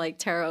 it's more like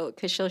tarot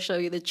because she'll show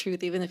you the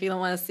truth even if you don't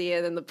want to see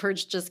it, and the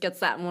purge just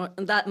gets that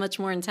much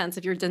more intense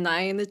if you're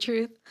denying the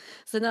truth.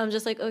 So now I'm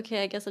just like,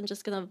 okay, I guess I'm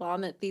just gonna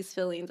vomit these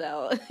feelings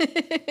out.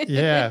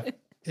 Yeah,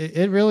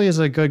 it really is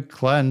a good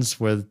cleanse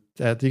with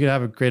that. You can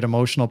have a great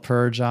emotional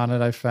purge on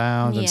it, I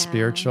found, and Yeah.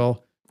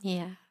 spiritual.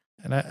 Yeah.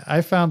 And I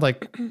found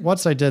like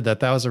once I did that,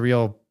 that was a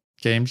real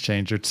game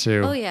changer Oh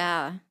too.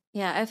 yeah.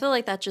 Yeah. I feel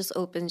like that just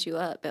opens you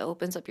up. It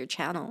opens up your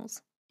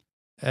channels.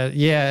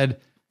 Yeah, and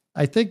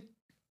I think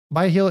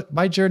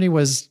my journey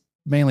was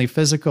mainly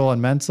physical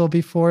and mental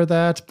before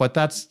that, but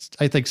that's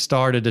I think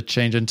started to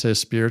change into a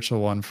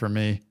spiritual one for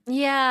me.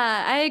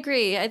 Yeah, I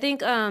agree. I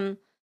think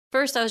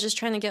first I was just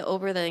trying to get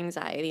over the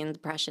anxiety and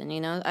depression.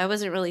 I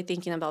wasn't really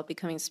thinking about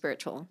becoming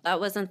spiritual. That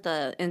wasn't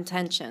the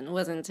intention,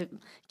 wasn't to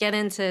get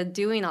into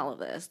doing all of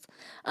this.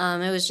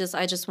 It was just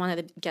I just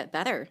wanted to get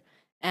better.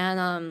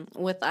 And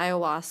with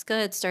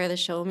ayahuasca, it started to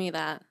show me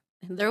that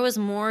there was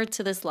more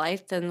to this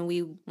life than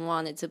we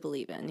wanted to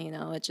believe in.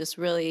 It just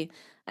really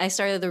I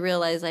started to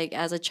realize like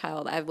as a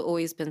child I've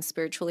always been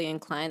spiritually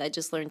inclined. I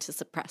just learned to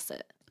suppress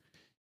it.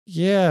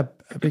 Yeah,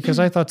 because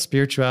I thought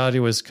spirituality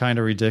was kind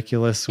of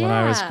ridiculous when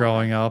I was Yeah.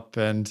 growing up,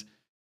 and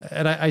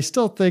I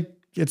still think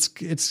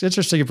it's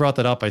interesting you brought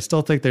that up. I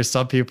still think there's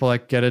some people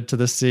that get into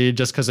the scene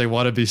just because they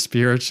want to be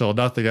spiritual,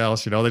 nothing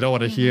else. They don't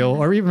want to heal Yeah.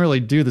 or even really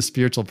do the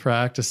spiritual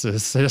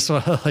practices. They just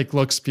want to like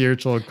look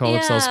spiritual and call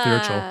themselves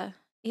spiritual. Yeah.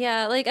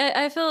 Yeah. Like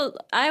I feel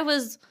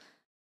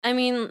I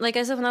mean, like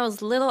I said, when I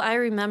was little, I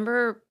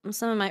remember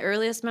some of my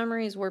earliest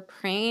memories were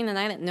praying, and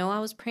I didn't know I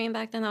was praying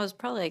back then. I was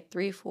probably like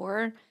 3,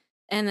 4.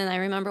 And then I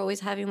remember always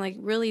having like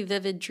really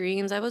vivid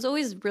dreams. I was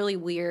always really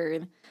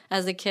weird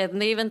as a kid.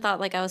 And they even thought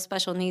like I was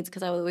special needs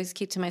because I would always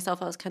keep to myself.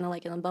 I was kind of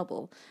like in a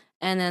bubble.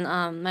 And then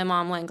my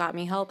mom went and got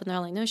me help, and they're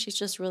like, no, she's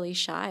just really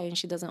shy and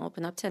she doesn't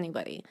open up to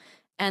anybody.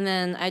 And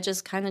then I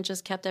just kind of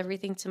just kept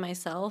everything to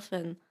myself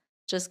and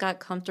just got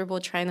comfortable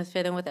trying to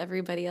fit in with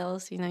everybody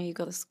else. You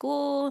go to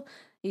school,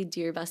 you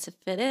do your best to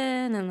fit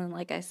in. And then,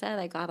 like I said,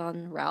 I got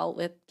on route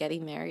with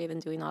getting married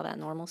and doing all that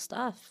normal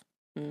stuff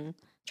and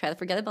try to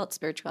forget about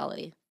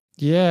spirituality.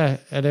 Yeah,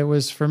 and it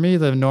was for me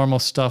the normal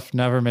stuff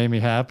never made me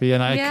happy,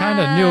 and I kind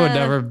of knew it would Yeah.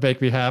 never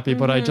make me happy,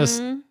 but I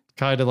just Mhm.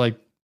 kind of like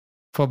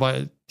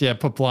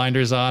put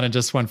blinders on and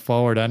just went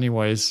forward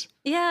anyways.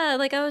 Yeah,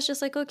 like I was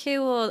just like, okay,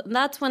 well,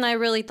 that's when I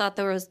really thought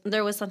there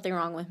was something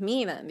wrong with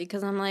me then,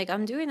 because I'm like,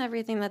 I'm doing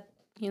everything that,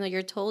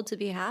 you're told to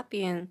be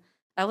happy, and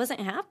I wasn't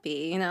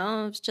happy.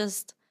 It's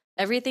just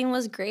everything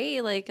was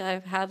great. Like I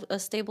have a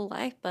stable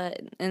life,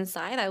 but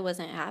inside I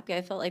wasn't happy.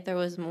 I felt like there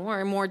was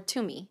more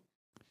to me,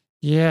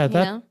 Yeah, you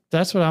know?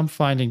 that's what I'm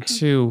finding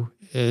too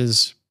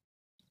is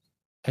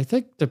I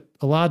think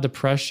a lot of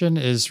depression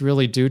is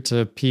really due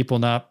to people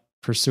not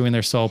pursuing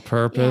their sole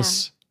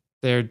purpose.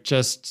 They're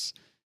just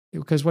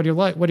because when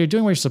you're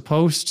doing what you're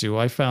supposed to,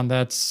 I found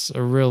that's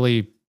a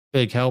really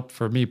big help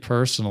for me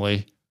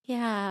personally.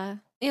 Yeah.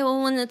 Yeah,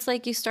 well, when it's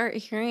like you start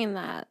hearing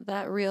that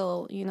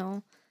real,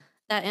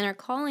 that inner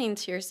calling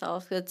to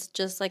yourself, it's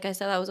just like I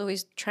said, I was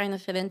always trying to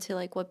fit into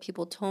like what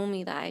people told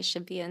me that I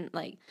should be in,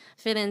 like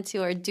fit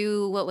into or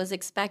do what was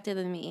expected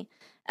of me.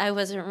 I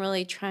wasn't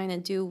really trying to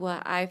do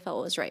what I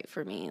felt was right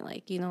for me.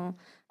 Like,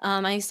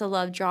 I used to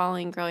love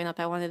drawing growing up.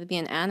 I wanted to be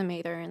an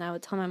animator, and I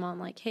would tell my mom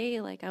like, hey,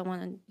 like I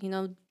want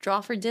to, draw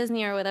for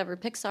Disney or whatever,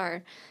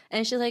 Pixar.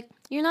 And she's like,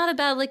 you're not a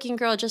bad looking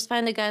girl. Just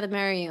find a guy to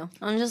marry you.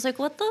 I'm just like,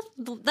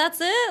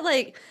 that's it?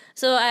 Like,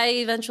 so I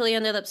eventually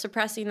ended up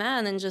suppressing that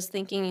and then just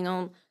thinking,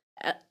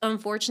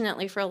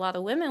 unfortunately for a lot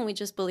of women, we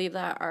just believe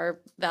that our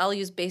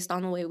values based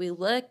on the way we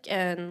look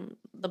and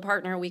the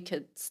partner we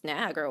could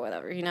snag or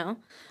whatever.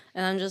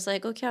 And I'm just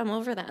like, okay, I'm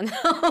over that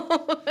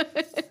now.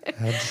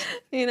 That's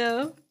you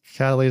know?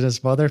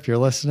 Catalina's mother, if you're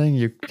listening,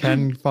 you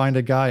can find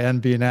a guy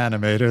and be an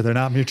animator. They're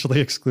not mutually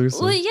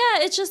exclusive. Well,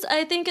 yeah, it's just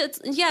I think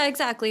yeah,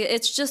 exactly.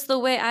 It's just the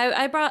way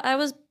I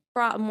was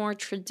brought more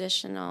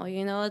traditional.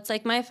 It's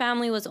like my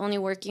family was only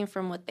working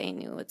from what they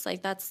knew. It's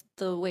like that's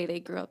the way they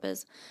grew up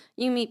is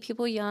you meet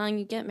people young,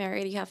 you get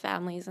married, you have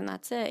families, and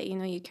that's it.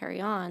 You carry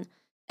on.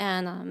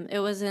 And it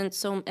wasn't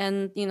so,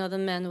 and the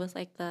men was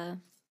like the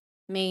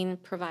main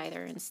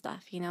provider and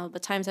stuff.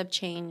 But times have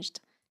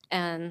changed,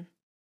 and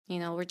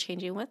we're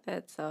changing with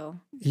it. So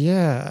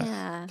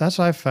Yeah, that's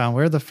what I found.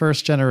 We're the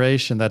first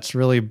generation that's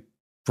really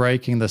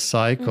breaking the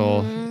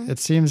cycle. Mhm. It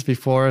seems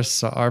before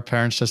us, our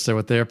parents just did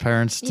what their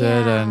parents did,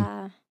 and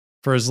Yeah.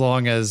 for as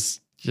long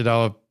as who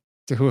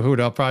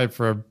know, probably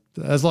for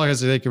as long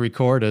as they can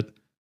record it.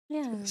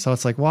 Yeah. So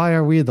it's like, why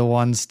are we the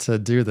ones to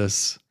do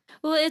this?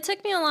 Well, it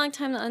took me a long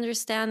time to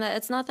understand that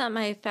it's not that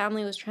my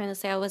family was trying to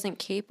say I wasn't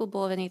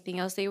capable of anything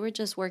else. They were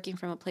just working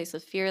from a place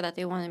of fear that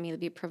they wanted me to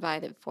be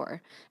provided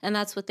for. And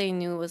that's what they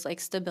knew was like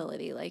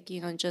stability. Like,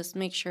 just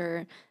make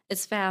sure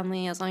it's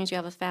family. As long as you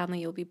have a family,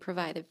 you'll be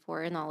provided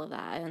for and all of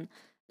that. And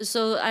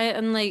so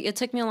I'm like, it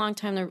took me a long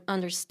time to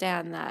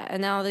understand that.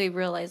 And now they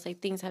realize like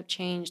things have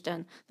changed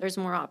and there's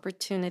more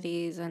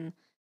opportunities and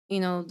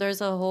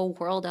there's a whole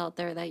world out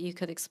there that you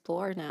could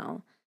explore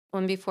now.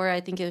 When before,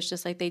 I think it was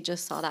just like they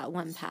just saw that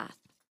one path,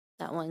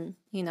 that one.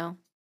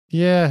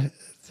 Yeah,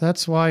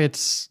 that's why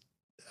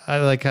I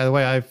like the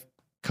way I've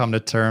come to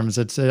terms.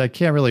 I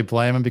can't really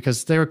blame them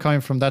because they were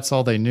coming from, that's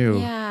all they knew.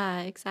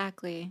 Yeah,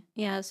 exactly.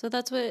 Yeah, so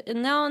that's what,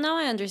 and now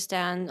I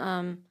understand.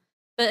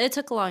 But it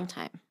took a long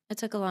time. It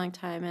took a long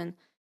time, and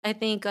I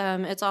think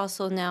it's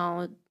also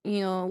now,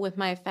 with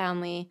my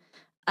family,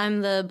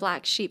 I'm the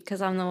black sheep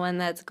because I'm the one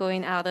that's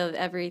going out of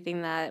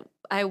everything that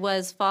I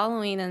was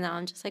following, and now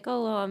I'm just like,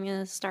 oh, well, I'm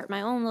gonna start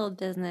my own little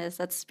business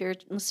that's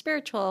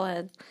spiritual,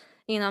 and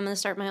I'm gonna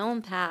start my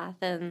own path,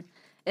 and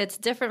it's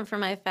different for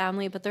my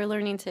family, but they're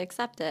learning to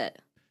accept it.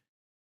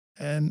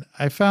 And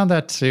I found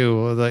that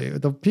too.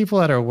 The people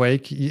that are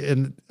awake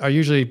are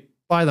usually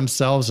by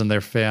themselves and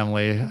their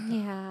family.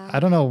 Yeah. I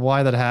don't know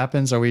why that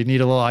happens, or we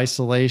need a little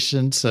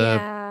isolation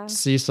to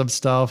see some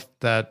stuff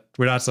that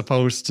we're not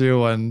supposed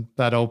to, and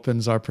that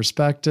opens our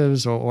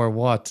perspectives, or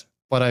what.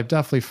 But I've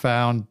definitely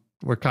found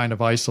we're kind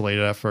of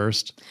isolated at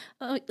first.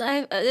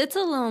 It's a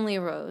lonely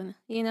road.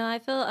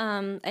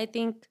 I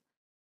think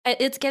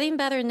it's getting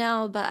better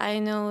now, but I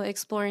know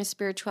exploring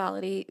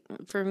spirituality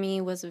for me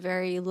was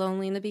very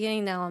lonely in the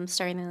beginning. Now I'm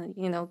starting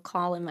to,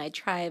 call in my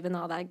tribe and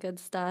all that good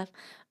stuff.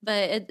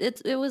 But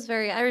it was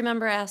very, I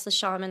remember I asked the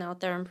shaman out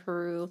there in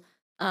Peru,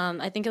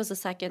 I think it was the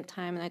second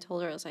time, and I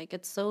told her, I was like,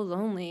 it's so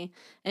lonely.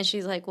 And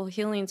she's like, well,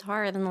 healing's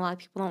hard, and a lot of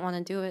people don't want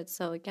to do it,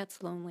 so it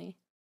gets lonely.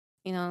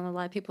 And a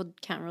lot of people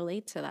can't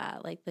relate to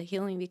that, like the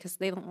healing, because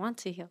they don't want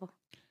to heal.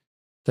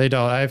 They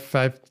don't. I've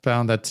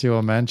found that too.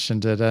 I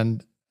mentioned it.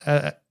 And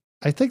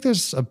I think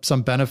there's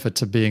some benefit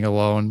to being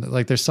alone.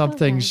 Like there's some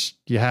things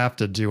you have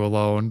to do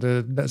alone.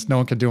 That's no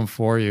one can do them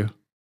for you.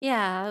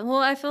 Yeah. Well,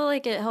 I feel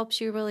like it helps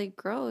you really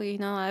grow.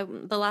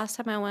 The last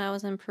time I went, I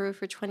was in Peru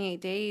for 28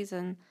 days,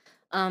 and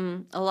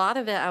a lot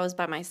of it I was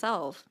by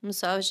myself. And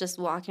so I was just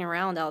walking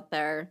around out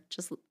there,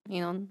 just,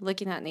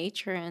 looking at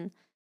nature, and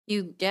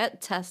you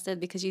get tested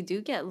because you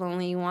do get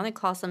lonely. You want to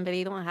call somebody,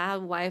 you don't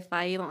have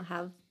Wi-Fi, you don't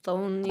have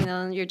phone,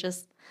 you're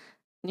just,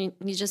 you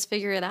just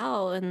figure it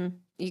out, and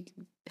you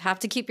have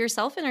to keep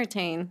yourself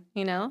entertained.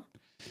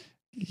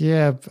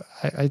 Yeah,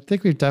 I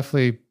think we've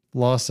definitely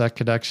lost that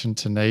connection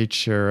to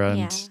nature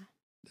and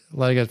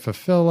letting it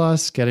fulfill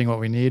us, getting what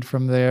we need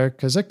from there,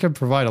 because it can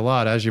provide a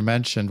lot, as you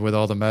mentioned, with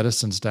all the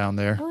medicines down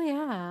there. Oh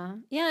yeah,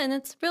 yeah, and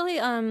it's really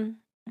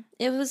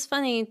it was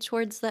funny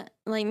towards that.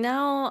 Like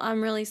now,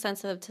 I'm really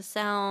sensitive to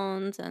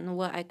sounds and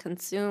what I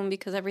consume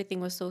because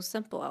everything was so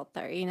simple out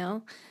there.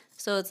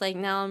 So it's like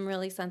now I'm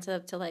really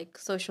sensitive to like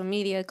social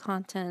media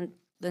content,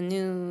 the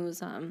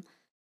news,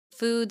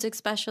 foods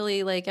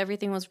especially. Like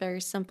everything was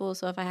very simple.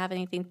 So if I have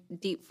anything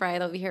deep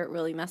fried over here, it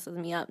really messes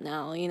me up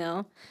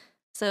now.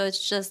 So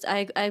it's just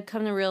I've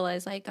come to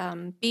realize like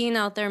being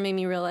out there made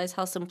me realize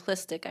how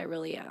simplistic I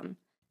really am,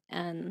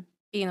 and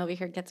being over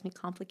here gets me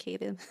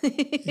complicated.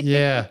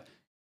 Yeah.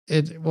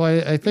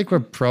 I think we're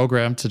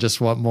programmed to just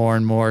want more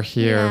and more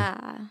here.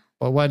 Yeah.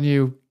 But when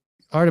you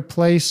are at a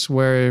place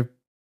where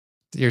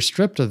you're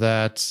stripped of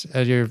that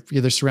and you're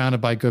either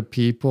surrounded by good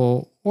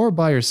people or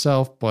by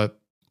yourself, but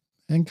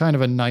in kind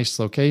of a nice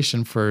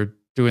location for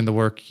doing the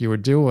work you were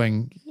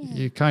doing,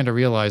 you kind of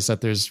realize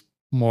that there's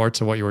more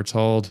to what you were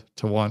told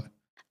to want.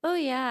 Oh,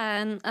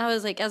 yeah. And I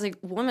was like, as a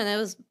woman, it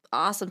was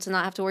awesome to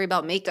not have to worry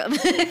about makeup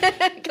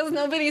because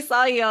nobody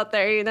saw you out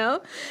there,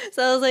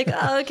 So I was like,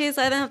 oh, okay,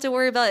 so I didn't have to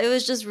worry about it. It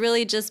was just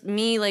really just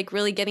me, like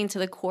really getting to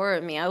the core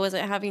of me. I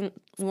wasn't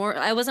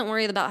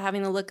worried about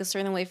having to look a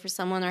certain way for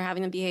someone or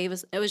having to behave.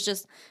 It was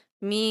just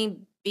me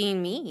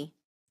being me.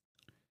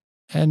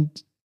 And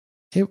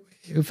it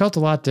felt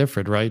a lot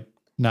different, right?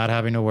 Not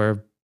having to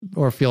wear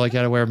or feel like you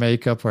had to wear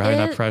makeup or having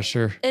that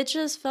pressure. It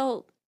just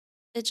felt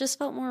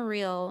more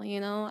real,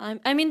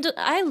 I mean,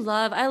 I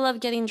love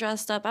getting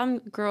dressed up. I'm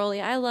girly.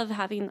 I love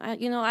having,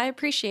 I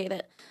appreciate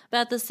it. But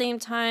at the same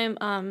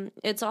time,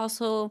 it's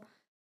also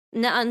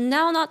now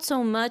not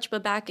so much,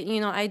 but back,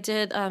 I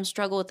did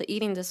struggle with the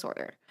eating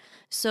disorder.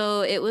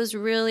 So it was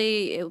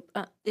really,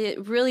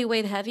 it really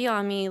weighed heavy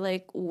on me,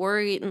 like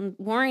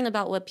worrying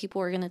about what people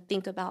were going to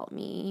think about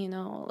me,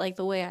 like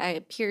the way I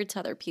appeared to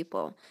other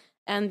people.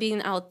 And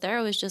being out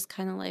there was just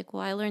kind of like,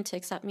 well, I learned to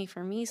accept me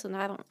for me. So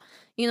now I don't,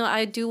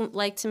 I do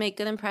like to make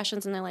good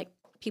impressions and I like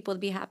people to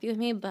be happy with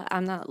me, but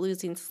I'm not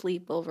losing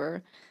sleep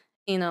over,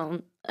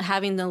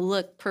 having to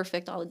look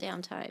perfect all the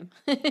damn time.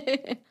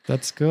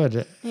 That's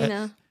good.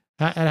 And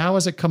how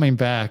was it coming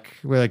back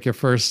with like your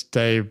first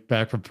day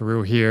back from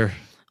Peru here?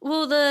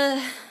 Well,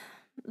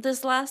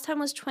 this last time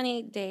was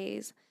 28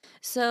 days.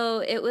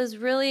 So it's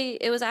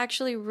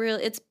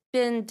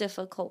been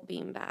difficult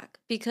being back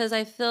because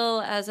I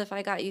feel as if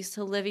I got used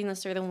to living a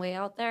certain way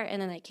out there,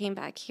 and then I came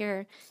back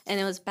here and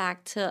it was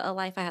back to a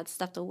life I had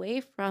stepped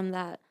away from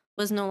that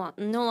was no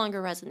longer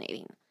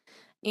resonating,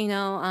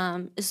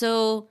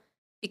 so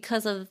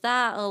because of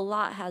that, a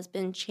lot has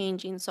been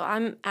changing. So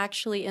I'm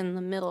actually in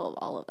the middle of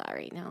all of that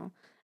right now,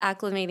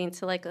 acclimating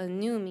to like a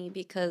new me,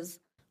 because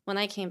when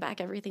I came back,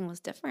 everything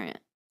was different,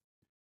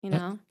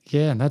 Yeah,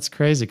 and that's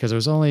crazy because it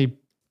was only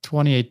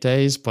 28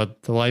 days,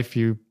 but the life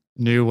you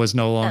knew was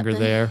no longer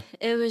there.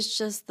 It was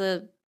just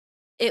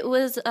it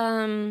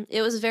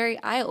was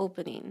very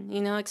eye-opening,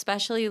 you know,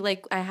 especially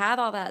like I had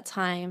all that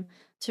time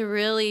to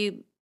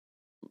really,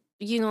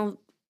 you know,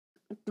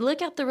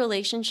 look at the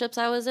relationships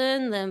I was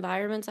in, the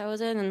environments I was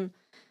in, and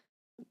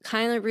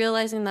kind of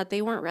realizing that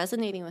they weren't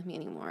resonating with me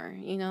anymore.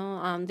 You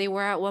know, they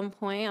were at one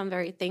point. I'm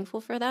very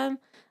thankful for them.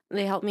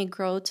 They helped me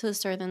grow to a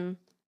certain,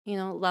 you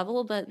know,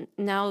 level, but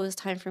now it was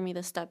time for me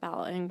to step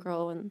out and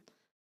grow in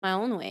my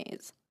own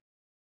ways.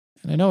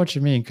 And I know what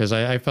you mean, because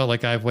I felt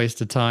like I've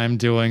wasted time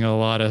doing a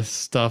lot of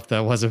stuff that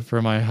wasn't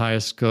for my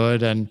highest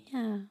good. And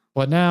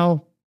but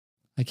now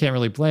I can't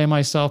really blame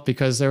myself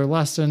because there were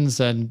lessons,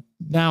 and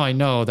now I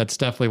know that's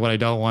definitely what I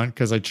don't want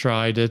because I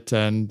tried it,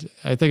 and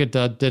I think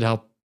it did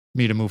help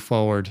me to move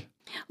forward.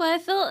 Well,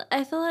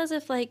 I feel as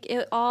if like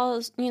it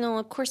all, you know,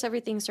 of course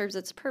everything serves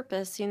its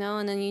purpose, you know,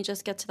 and then you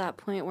just get to that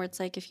point where it's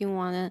like if you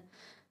want to,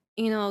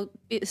 you know,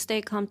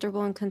 stay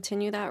comfortable and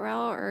continue that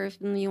route, or if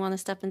you want to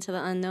step into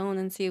the unknown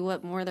and see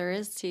what more there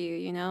is to you,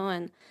 you know.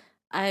 And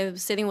I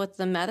was sitting with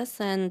the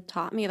medicine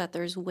taught me that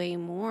there's way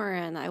more,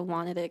 and I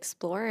wanted to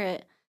explore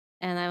it.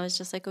 And I was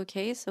just like,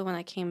 okay, so when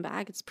I came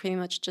back, it's pretty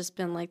much just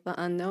been like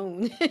the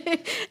unknown.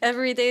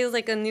 Every day is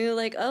like a new,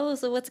 like, oh,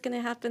 so what's going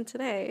to happen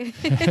today?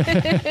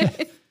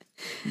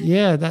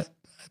 Yeah, that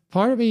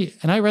part of me,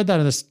 and I read that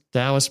in this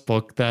Taoist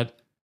book,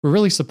 that we're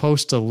really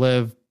supposed to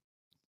live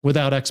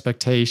without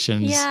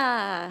expectations.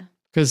 Yeah.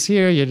 Because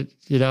here, you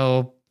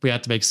know, we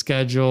have to make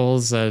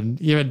schedules,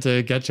 and even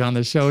to get you on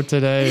the show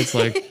today, it's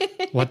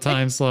like, what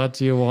time slot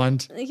do you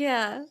want?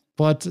 Yeah.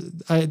 But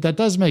that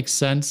does make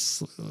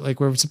sense. Like,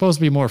 we're supposed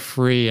to be more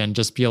free and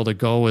just be able to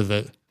go with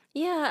it.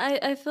 Yeah,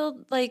 I feel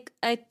like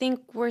I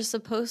think we're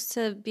supposed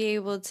to be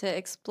able to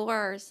explore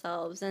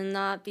ourselves and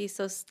not be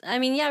so. I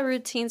mean, yeah,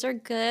 routines are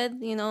good,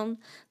 you know,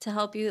 to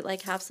help you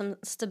like have some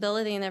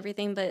stability and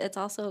everything, but it's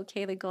also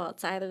okay to go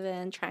outside of it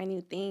and try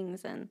new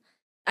things. And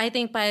I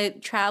think by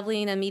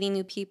traveling and meeting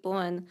new people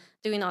and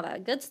doing all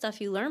that good stuff,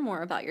 you learn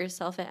more about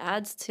yourself. It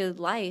adds to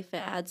life.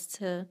 It adds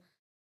to,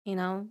 you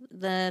know,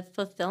 the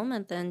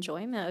fulfillment, the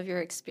enjoyment of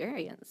your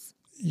experience.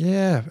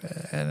 Yeah.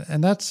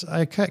 And that's,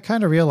 I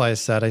kind of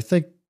realized that. I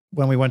think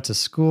when we went to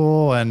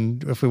school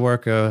and if we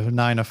work a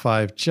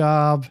 9-to-5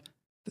 job,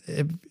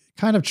 it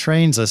kind of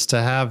trains us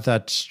to have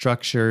that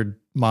structured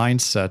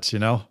mindset, you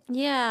know?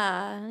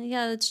 Yeah.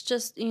 Yeah. It's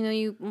just, you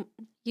know,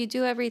 you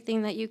do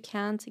everything that you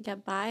can to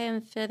get by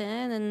and fit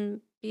in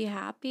and be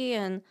happy.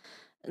 And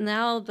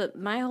now, but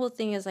my whole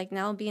thing is like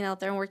now being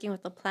out there and working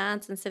with the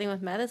plants and sitting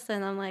with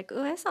medicine, I'm like,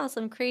 oh, I saw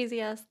some crazy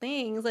ass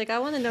things. Like, I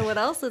want to know what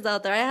else is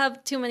out there. I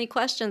have too many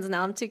questions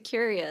now. I'm too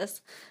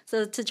curious.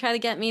 So to try to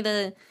get me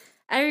to,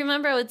 I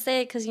remember I would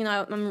say, because, you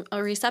know, I'm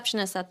a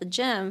receptionist at the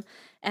gym.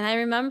 And I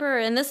remember,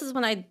 and this is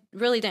when I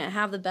really didn't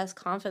have the best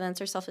confidence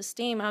or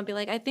self-esteem, I would be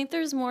like, I think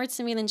there's more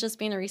to me than just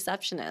being a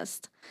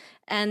receptionist.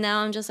 And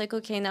now I'm just like,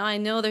 okay, now I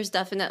know there's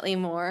definitely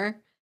more.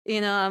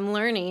 You know, I'm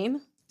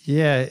learning.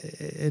 Yeah,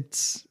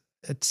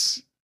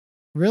 it's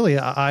really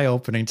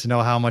eye-opening to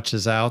know how much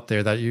is out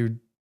there that you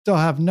don't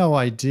have no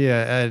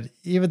idea. And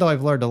even though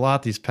I've learned a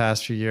lot these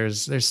past few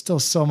years, there's still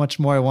so much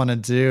more I want to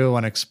do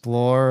and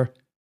explore.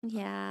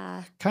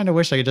 Yeah. Kind of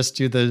wish I could just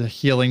do the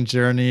healing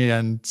journey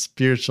and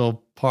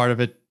spiritual part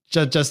of it.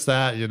 Just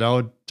that, you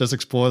know, just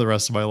explore the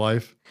rest of my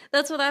life.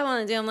 That's what I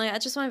want to do. I'm like, I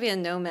just want to be a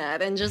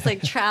nomad and just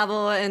like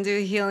travel and do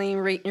healing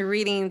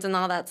readings and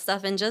all that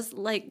stuff and just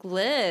like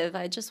live.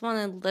 I just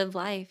want to live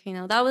life. You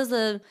know, that was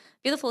the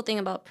beautiful thing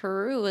about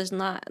Peru was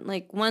not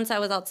like once I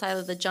was outside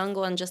of the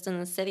jungle and just in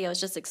the city, I was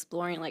just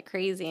exploring like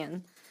crazy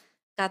and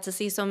got to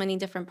see so many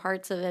different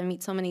parts of it,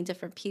 meet so many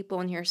different people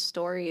and hear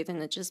stories.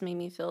 And it just made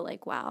me feel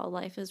like, wow,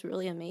 life is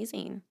really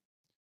amazing.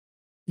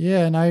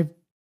 Yeah. And I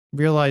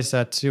realized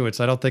that too.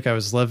 I don't think I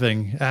was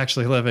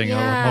actually living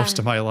most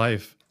of my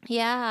life.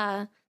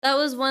 Yeah. That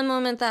was one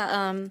moment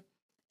that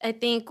I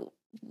think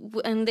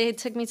when they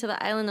took me to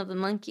the island of the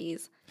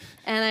monkeys.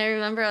 And I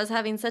remember I was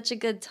having such a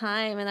good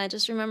time. And I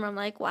just remember I'm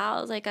like, wow,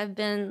 I was like, I've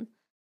been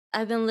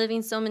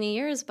living so many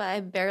years, but I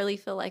barely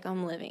feel like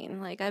I'm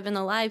living. Like I've been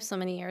alive so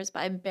many years,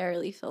 but I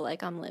barely feel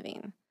like I'm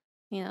living.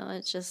 You know,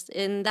 it's just,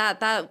 and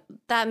that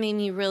made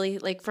me really,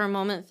 like, for a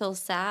moment feel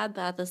sad,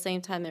 but at the same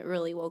time, it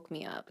really woke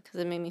me up because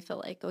it made me feel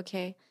like,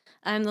 okay,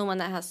 I'm the one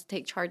that has to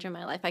take charge of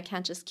my life. I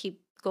can't just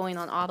keep going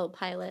on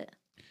autopilot.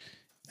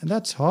 And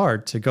that's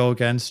hard to go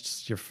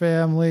against your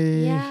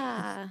family.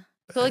 Yeah.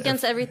 Go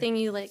against everything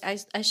you like.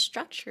 I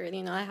structured,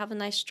 you know, I have a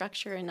nice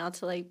structure, and now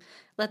to like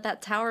let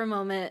that tower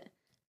moment,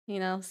 you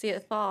know, see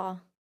it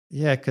fall.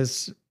 Yeah,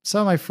 because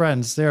some of my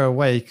friends, they're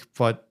awake,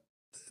 but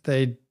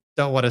they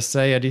don't want to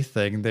say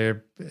anything.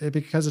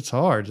 Because it's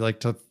hard,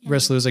 like to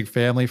risk losing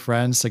family,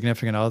 friends,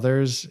 significant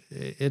others.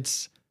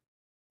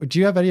 Would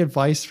you have any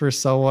advice for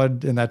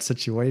someone in that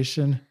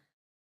situation?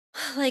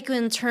 Like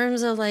in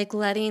terms of like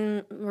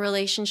letting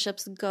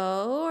relationships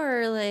go,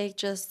 or like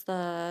just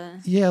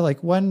like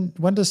when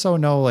does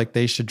someone know like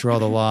they should draw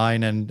the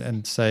line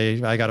and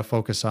say, I got to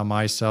focus on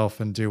myself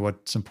and do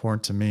what's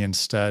important to me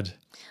instead?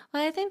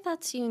 Well, I think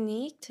that's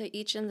unique to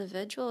each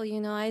individual.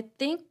 I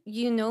think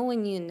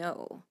when you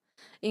know.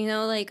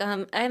 Like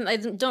I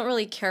don't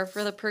really care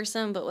for the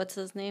person, but what's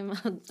his name?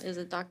 Is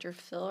it Dr.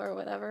 Phil or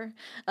whatever?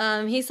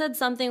 He said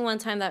something one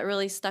time that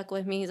really stuck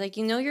with me. He's like,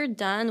 you're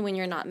done when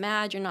you're not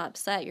mad, you're not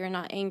upset, you're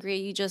not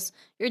angry.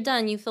 You're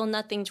done. You feel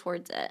nothing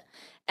towards it.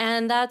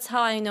 And that's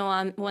how I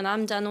know when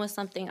I'm done with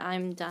something,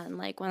 I'm done.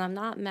 Like when I'm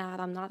not mad,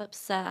 I'm not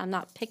upset, I'm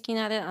not picking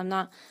at it.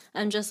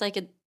 I'm just like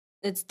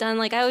it's done.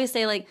 Like I always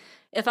say, like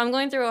if I'm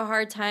going through a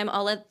hard time,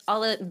 I'll let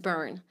it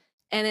burn.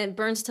 And it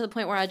burns to the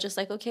point where I just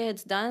like, okay,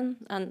 it's done.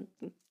 I'm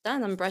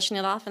done. I'm brushing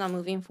it off and I'm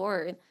moving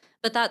forward.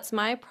 But that's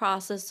my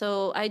process.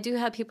 So I do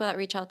have people that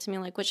reach out to me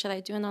like, what should I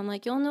do? And I'm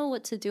like, you'll know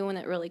what to do when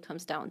it really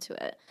comes down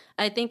to it.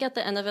 I think at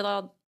the end of it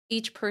all,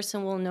 each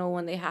person will know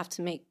when they have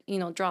to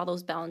draw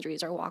those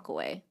boundaries or walk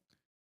away.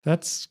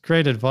 That's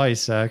great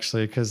advice,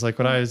 actually, because like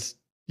when I was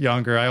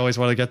younger, I always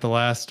wanted to get the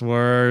last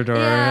word, or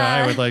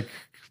I would like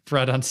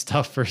fret on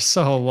stuff for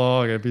so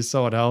long. It'd be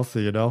so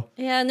unhealthy,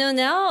 Yeah, no,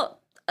 now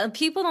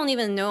people don't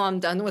even know I'm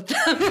done with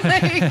them.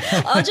 Like,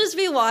 I'll just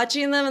be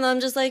watching them and I'm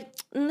just like,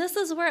 this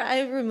is where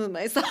I remove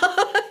myself.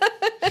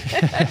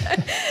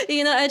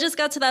 I just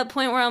got to that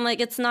point where I'm like,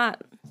 it's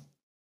not.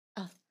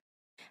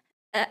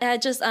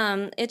 It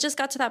just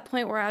got to that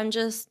point where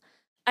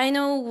I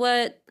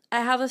know I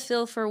have a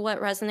feel for what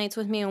resonates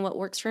with me and what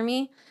works for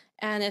me.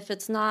 And if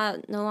it's no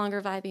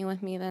longer vibing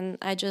with me, then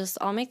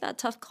I'll make that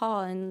tough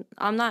call. And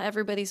I'm not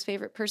everybody's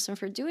favorite person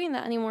for doing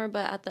that anymore.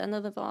 But at the end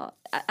of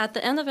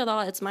it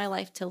all, it's my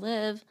life to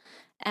live.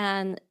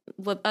 And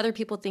what other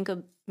people think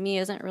of me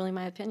isn't really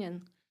my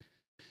opinion.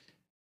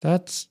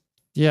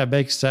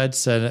 Makes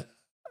sense. And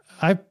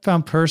I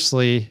found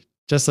personally,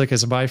 just like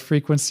as my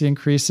frequency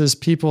increases,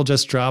 people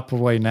just drop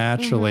away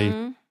naturally.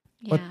 Mm-hmm.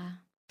 Yeah. But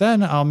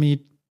then I'll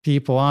meet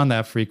people on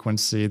that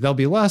frequency. There'll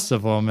be less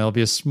of them. It'll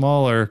be a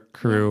smaller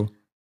crew,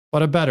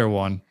 but a better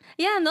one.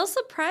 Yeah, and they'll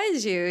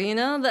surprise you.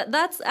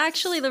 That's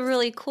actually the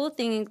really cool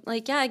thing.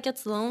 Like, yeah, it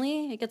gets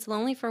lonely. It gets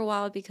lonely for a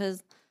while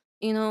because,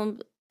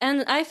 and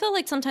I feel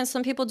like sometimes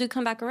some people do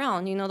come back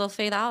around. They'll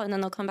fade out and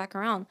then they'll come back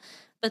around.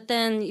 But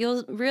then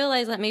you'll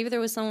realize that maybe there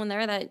was someone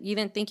there that you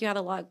didn't think you had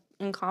a lot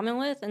in common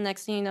with, and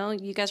next thing you know,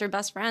 you guys are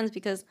best friends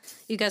because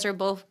you guys are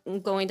both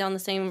going down the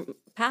same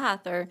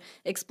path or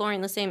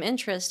exploring the same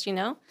interest.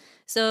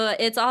 So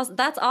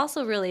that's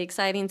also really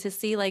exciting to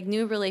see, like,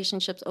 new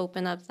relationships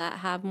open up that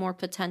have more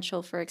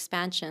potential for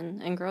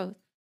expansion and growth.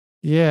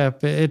 Yeah,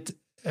 but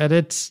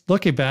it's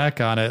looking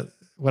back on it,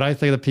 when I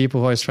think of the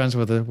people who I was friends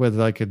with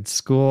like in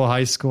school,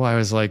 high school, I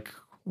was like,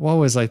 what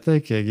was I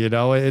thinking?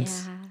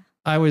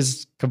 I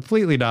was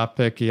completely not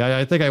picky.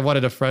 I think I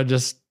wanted a friend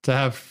just to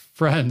have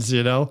friends,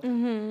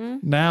 Mm-hmm.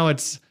 Now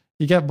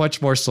you get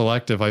much more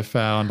selective, I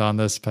found, on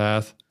this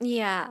path.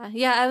 Yeah,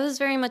 I was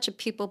very much a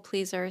people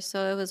pleaser,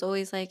 so it was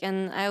always like,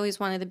 and I always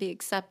wanted to be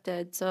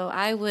accepted. So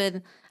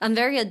I'm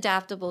very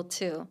adaptable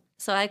too.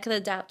 So I could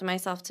adapt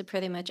myself to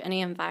pretty much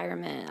any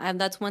environment.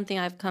 That's one thing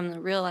I've come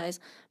to realize.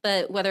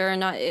 But whether or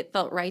not it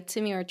felt right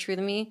to me or true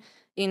to me,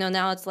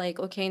 now it's like,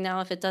 okay, now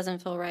if it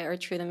doesn't feel right or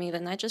true to me,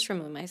 then I just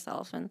remove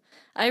myself. And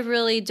I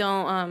really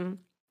don't,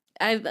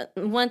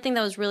 one thing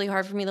that was really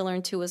hard for me to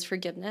learn too was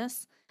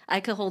forgiveness. I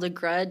could hold a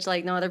grudge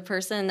like no other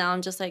person. Now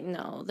I'm just like,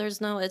 no,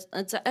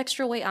 it's an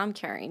extra weight I'm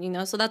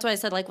carrying, So that's why I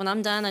said, like, when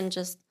I'm done,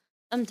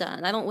 I'm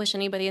done. I don't wish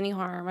anybody any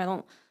harm. I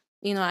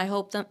don't,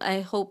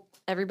 I hope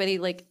everybody,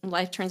 like,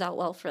 life turns out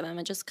well for them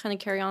and just kind of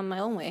carry on my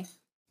own way.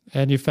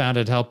 And you found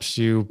it helps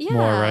you more,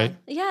 right?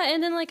 Yeah.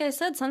 And then, like I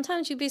said,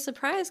 sometimes you'd be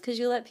surprised because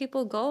you let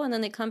people go and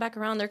then they come back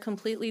around, they're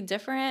completely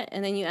different.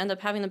 And then you end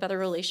up having a better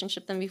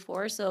relationship than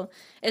before. So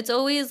it's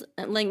always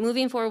like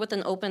moving forward with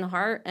an open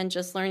heart and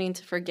just learning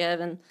to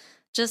forgive and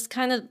just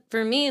kind of,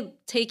 for me,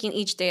 taking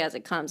each day as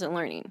it comes and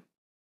learning.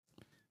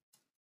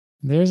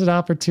 There's an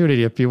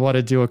opportunity if you want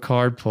to do a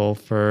card pull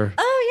for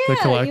the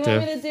collective. You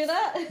want me to do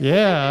that?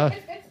 Yeah.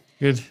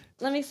 Good.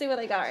 Let me see what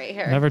I got right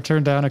here. Never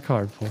turn down a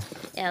card pull.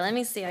 Yeah, let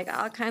me see. I got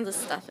all kinds of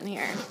stuff in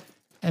here.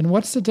 And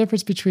what's the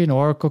difference between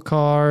oracle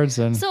cards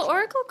and... So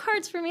oracle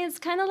cards for me, it's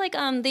kind of like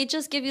they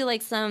just give you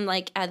like some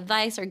like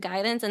advice or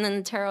guidance, and then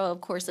the tarot,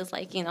 of course, is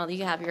like, you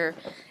have your,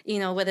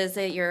 what is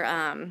it,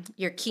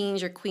 your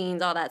kings, your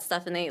queens, all that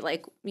stuff, and they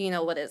like,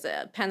 what is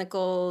it,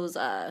 pentacles,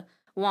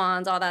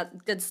 wands, all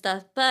that good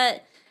stuff.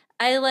 But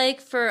I like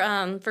for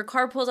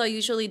card pulls, I'll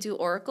usually do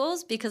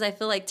oracles because I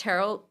feel like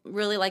tarot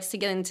really likes to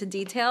get into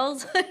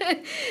details.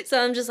 So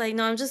I'm just like,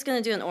 no, I'm just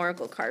going to do an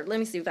oracle card. Let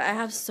me see. But I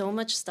have so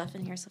much stuff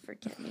in here, so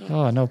forgive me.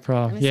 Oh, no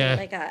problem. Let me see what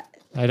I got.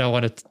 I don't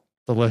want to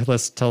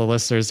tell the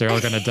listeners they're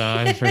all going to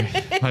die.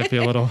 Might be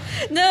a little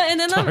no, and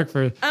then I'm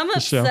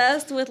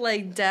obsessed show. with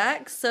like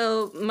decks.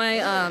 So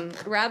my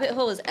rabbit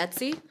hole is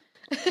Etsy.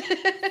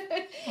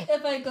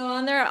 If I go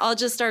on there, I'll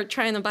just start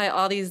trying to buy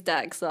all these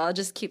decks. So I'll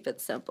just keep it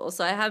simple.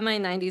 So I have my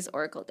 90s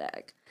Oracle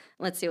deck.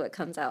 Let's see what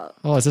comes out.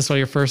 Oh, is this one of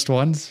your first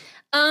ones?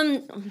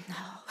 No.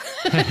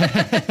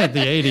 The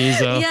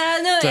 80s. Yeah,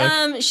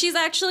 no. She's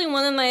actually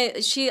one of my.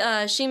 She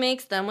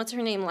makes them. What's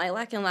her name?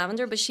 Lilac and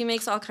Lavender. But she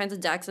makes all kinds of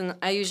decks, and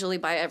I usually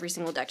buy every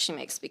single deck she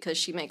makes because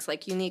she makes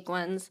like unique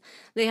ones.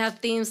 They have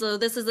themes. So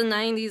this is the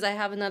 90s. I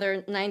have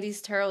another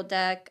 90s tarot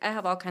deck. I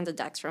have all kinds of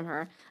decks from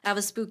her. I have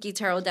a spooky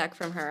tarot deck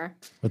from her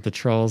with the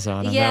trolls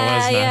on them.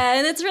 Yeah, yeah,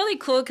 and it's really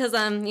cool because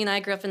I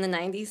grew up in the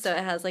 90s, so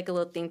it has like a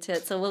little theme to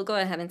it. So we'll go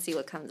ahead and see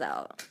what comes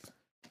out.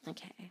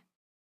 Okay.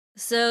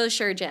 So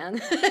sure, Jan.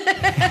 So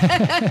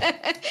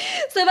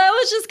that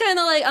was just kind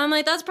of like, I'm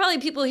like, that's probably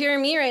people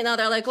hearing me right now.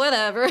 They're like,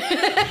 whatever.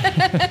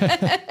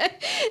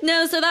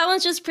 No, so that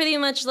one's just pretty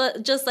much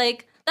just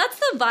like, that's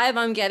the vibe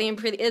I'm getting.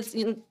 It's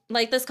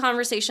like this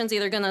conversation's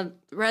either going to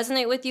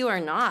resonate with you or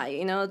not.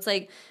 It's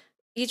like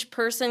each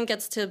person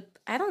gets to,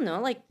 I don't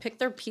know, like pick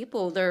their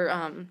people. Their,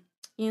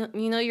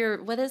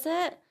 what is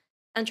it?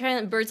 I'm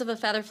trying birds of a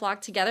feather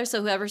flock together.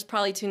 So whoever's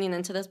probably tuning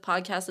into this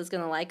podcast is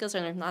going to like us.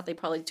 And if not, they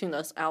probably tuned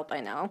us out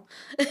by now.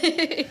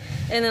 And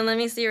then let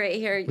me see right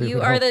here.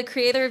 You are the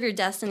creator of your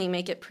destiny.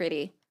 Make it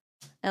pretty.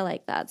 I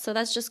like that. So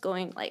that's just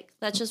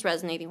that's just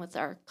resonating with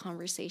our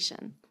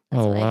conversation.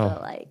 That's what I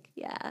feel like.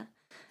 Yeah.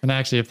 And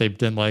actually, if they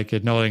didn't like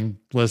it, knowing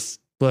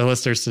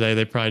listeners today,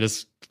 they probably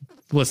just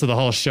listen to the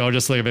whole show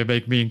just like they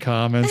make mean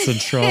comments and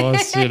troll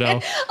us, Oh,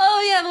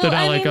 yeah. Well, they're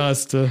not like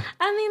us to...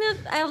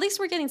 At least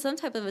we're getting some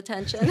type of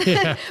attention.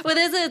 Yeah. What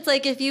is it? It's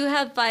like if you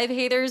have 5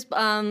 haters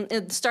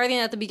starting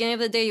at the beginning of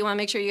the day, you want to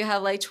make sure you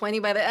have like 20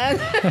 by the end.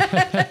 I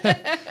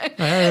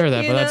heard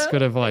that, but that's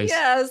good advice.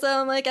 Yeah,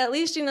 so I'm like, at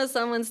least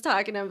someone's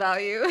talking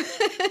about you.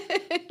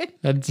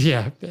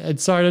 And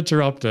sorry to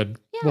interrupt.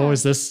 What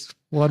was this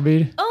one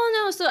mean?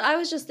 Oh, no. So I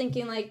was just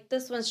thinking like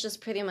this one's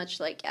just pretty much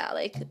like,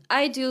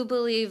 I do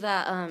believe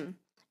that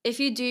if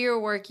you do your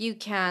work, you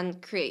can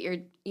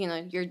create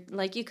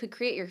you could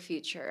create your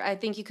future. I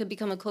think you could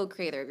become a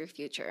co-creator of your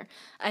future.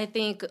 I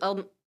think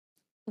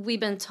we've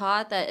been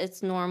taught that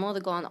it's normal to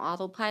go on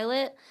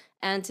autopilot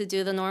and to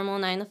do the normal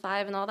 9 to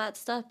 5 and all that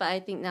stuff. But I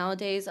think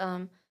nowadays,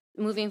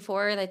 moving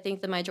forward, I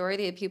think the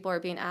majority of people are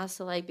being asked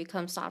to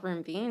become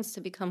sovereign beings, to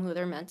become who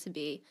they're meant to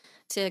be,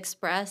 to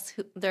express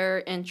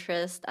their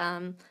interest.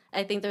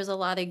 I think there's a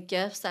lot of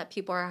gifts that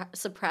people are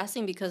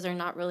suppressing because they're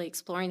not really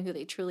exploring who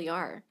they truly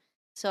are.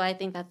 So I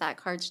think that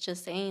card's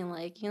just saying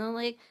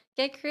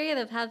get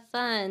creative, have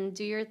fun,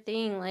 do your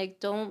thing.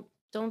 Don't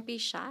be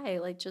shy.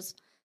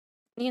 Just,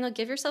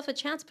 give yourself a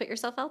chance, put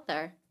yourself out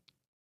there.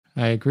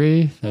 I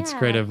agree. That's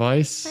great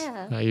advice.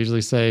 Yeah. I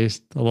usually say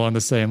along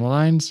the same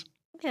lines.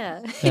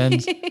 Yeah.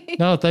 And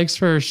no, thanks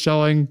for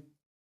showing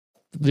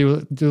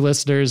the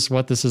listeners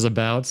what this is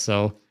about.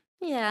 So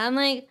yeah,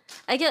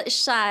 I get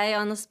shy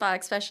on the spot,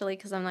 especially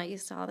because I'm not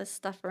used to all this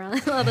stuff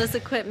around, all this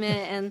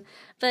equipment.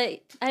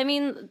 But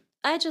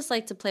I just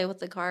like to play with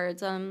the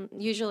cards.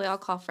 Usually I'll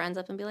call friends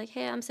up and be like,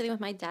 hey, I'm sitting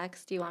with my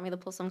decks. Do you want me to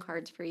pull some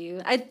cards for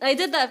you? I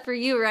did that for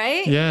you,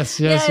 right? Yes,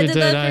 yeah, you did. I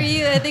did that for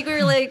you. I think we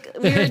were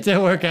it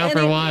didn't work out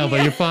for a while,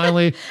 but you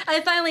finally... I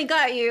finally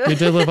got you. You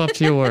did live up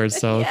to your words,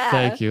 so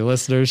Thank you.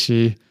 Listeners,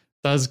 she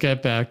does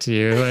get back to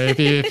you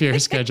if your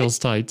schedule's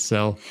tight,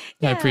 so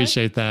I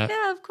appreciate that.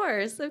 Yeah, of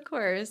course.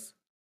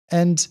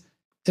 And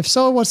if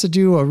someone wants to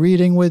do a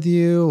reading with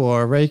you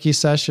or a Reiki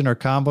session or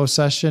combo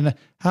session,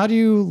 how do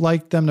you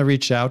like them to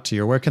reach out to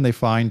you? Where can they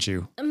find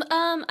you?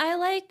 I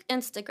like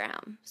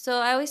Instagram. So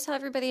I always tell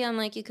everybody,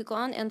 you could go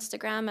on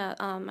Instagram at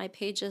my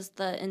page is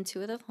the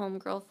Intuitive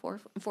Homegirl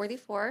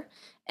 44.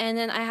 And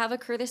then I have a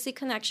courtesy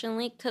connection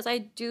link because I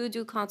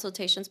do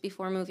consultations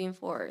before moving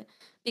forward,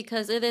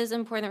 because it is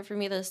important for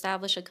me to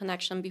establish a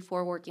connection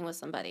before working with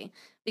somebody,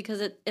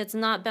 because it's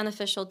not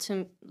beneficial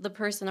to the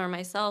person or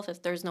myself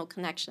if there's no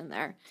connection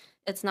there.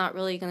 It's not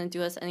really going to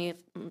do us any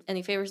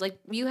favors.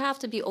 You have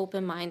to be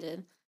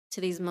open-minded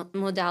to these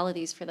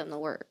modalities for them to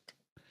work.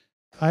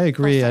 I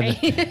agree. Oh,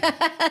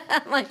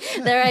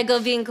 there I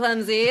go being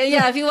clumsy.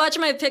 Yeah, if you watch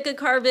my pick a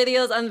card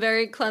videos, I'm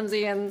very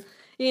clumsy, and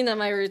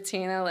my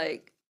routine.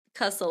 I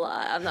cuss a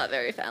lot. I'm not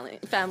very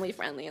family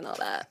friendly and all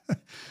that.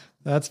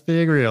 That's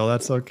being real.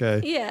 That's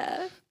okay.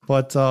 Yeah.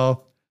 But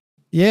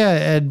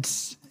and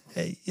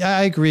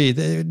I agree.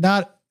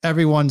 Not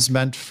everyone's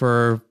meant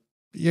for.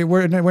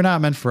 We're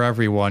not meant for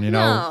everyone,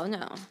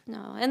 No,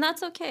 and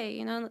that's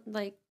okay.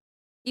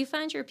 You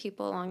find your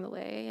people along the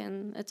way,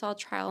 and it's all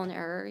trial and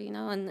error,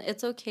 and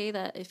it's okay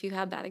that if you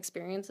have bad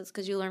experiences,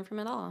 because you learn from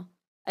it all.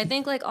 I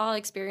think all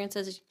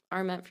experiences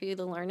are meant for you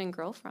to learn and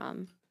grow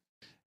from.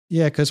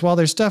 Yeah, because while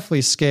there's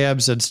definitely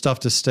scams and stuff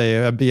to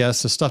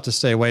BS, stuff to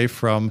stay away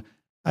from,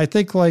 I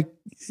think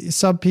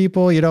some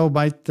people,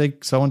 might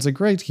think someone's a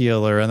great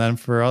healer, and then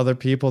for other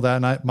people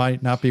that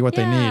might not be what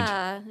they need.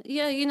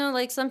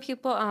 Yeah, some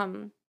people,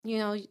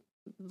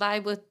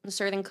 vibe with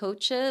certain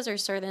coaches or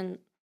certain,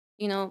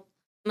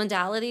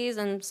 modalities,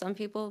 and some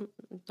people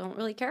don't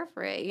really care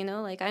for it.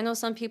 I know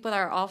some people that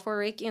are all for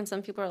Reiki, and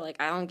some people are like,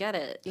 I don't get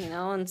it,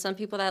 and some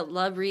people that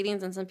love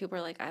readings, and some people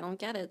are like, I don't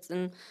get it,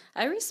 and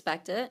I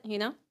respect it.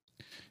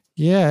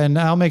 Yeah, and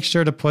I'll make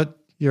sure to put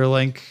your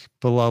link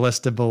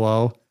listed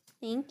below.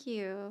 Thank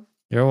you.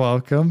 You're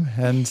welcome.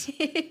 And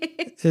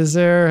is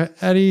there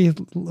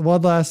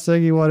one last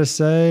thing you want to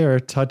say or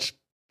touch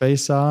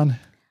base on?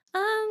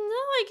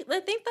 No, I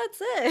think that's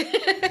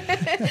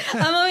it.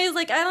 I'm always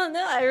like, I don't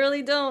know. I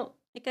really don't.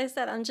 Like I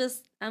said,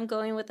 I'm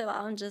going with it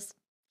all. I'm just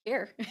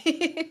here.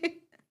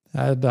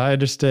 I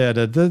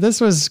understand.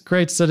 This was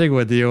great sitting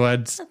with you.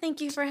 And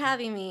thank you for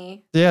having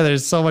me. Yeah,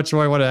 there's so much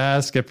more I want to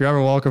ask. If you're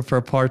ever welcome for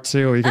a part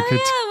 2, we can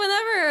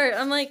whenever.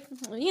 I'm like,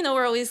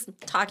 we're always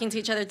talking to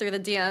each other through the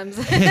DMs.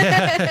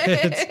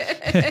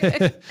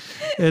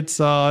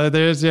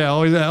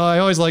 I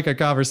always like a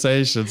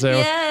conversation. So.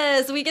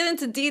 Yes, we get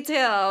into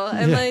detail,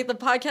 and like the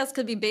podcast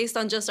could be based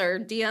on just our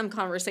DM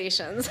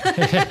conversations. You're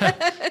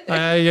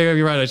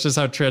right. It's just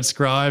how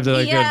transcribed.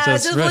 And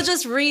we'll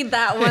just read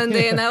that one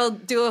day, and that'll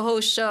do a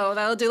whole show.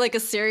 That'll do like a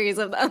series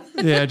of them.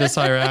 Just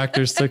hire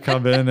actors to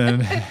come in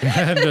and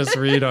just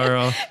read our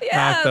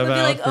act them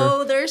out. Like,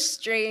 oh, they're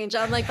strange.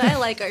 I'm like, I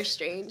like our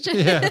strange.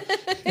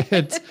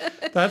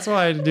 That's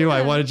why I knew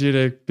I wanted you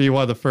to be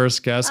one of the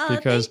first guests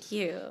because thank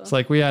you. It's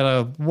like we had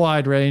a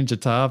wide range of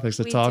topics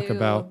to talk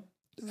about.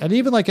 And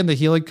even like in the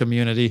healing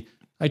community,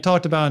 I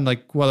talked about in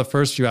like one of the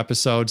first few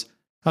episodes,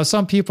 how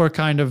some people are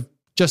kind of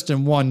just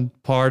in one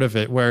part of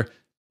it, where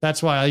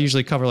that's why I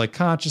usually cover like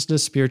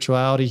consciousness,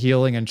 spirituality,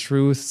 healing, and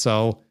truth.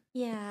 So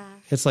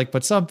it's like,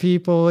 but some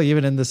people,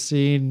 even in the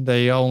scene,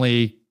 they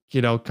only,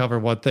 cover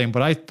one thing.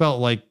 But I felt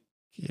like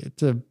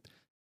to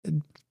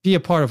be a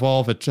part of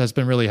all of it has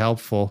been really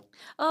helpful.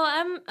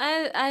 Oh,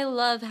 I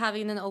love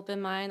having an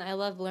open mind. I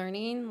love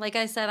learning. Like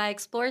I said, I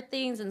explore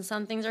things, and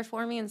some things are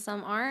for me and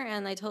some aren't,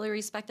 and I totally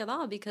respect it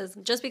all, because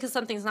just because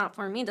something's not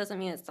for me doesn't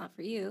mean it's not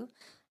for you.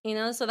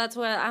 So that's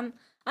why I'm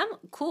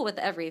cool with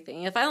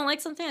everything. If I don't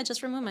like something, I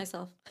just remove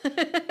myself.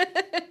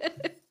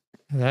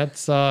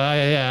 That's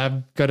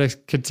I'm gonna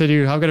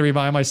continue. I'm gonna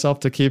remind myself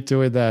to keep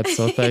doing that.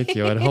 So thank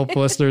you, and hope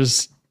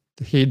listeners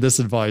heed this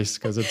advice,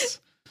 because it's.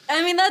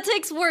 That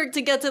takes work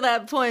to get to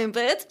that point,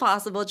 but it's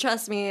possible.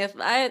 Trust me. If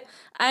I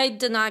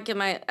did not get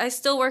I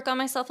still work on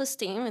my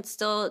self-esteem. It's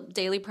still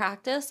daily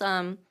practice,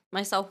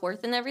 my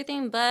self-worth and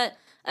everything. But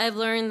I've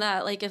learned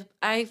that, like, if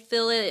I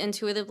feel it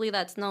intuitively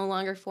that's no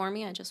longer for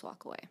me, I just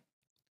walk away.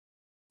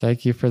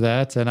 Thank you for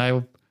that. And I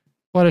want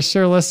to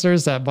assure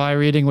listeners that my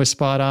reading was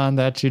spot on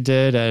that you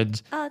did.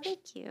 And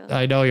thank you.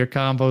 I know your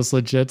combo's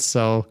legit,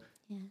 so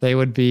they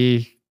would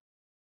be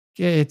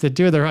to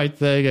do the right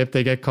thing if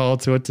they get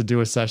called to it, to do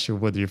a session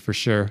with you for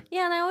sure.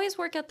 Yeah, and I always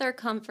work at their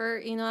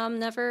comfort. I'm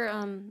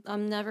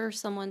never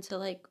someone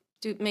to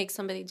make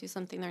somebody do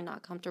something they're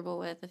not comfortable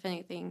with. If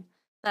anything,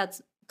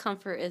 that's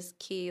comfort is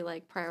key,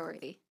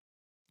 priority.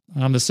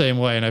 I'm the same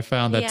way, and I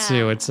found that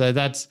too. It's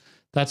that's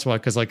why,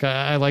 because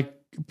I like.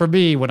 For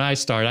me, when I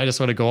started, I just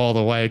want to go all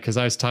the way because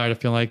I was tired of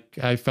feeling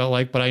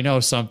but I know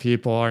some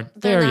people aren't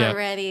there yet. They're not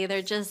ready.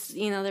 They're just,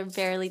 they're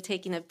barely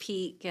taking a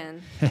peek.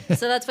 And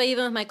so that's why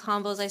even with my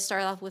combos, I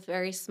start off with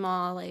very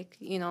small,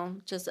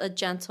 just a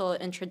gentle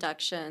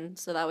introduction.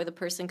 So that way the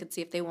person could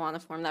see if they want to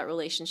form that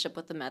relationship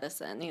with the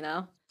medicine,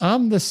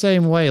 I'm the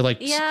same way,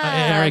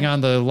 erring on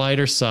the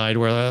lighter side,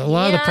 where a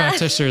lot of the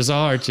practitioners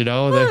aren't,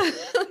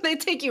 They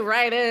take you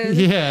right in.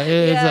 Yeah,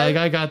 it's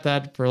I got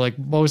that for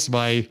most of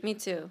my... Me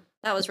too.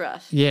 That was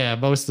rough. Yeah,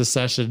 most of the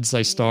sessions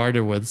I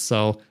started with,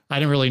 so I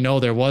didn't really know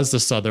there was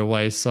this other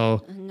way.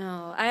 So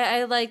no,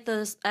 I like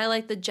this. I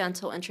like the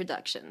gentle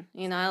introduction.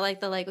 I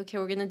like the okay,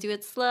 we're gonna do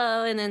it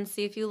slow, and then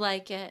see if you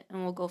like it,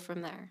 and we'll go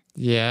from there.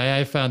 Yeah,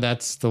 I found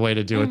that's the way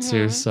to do it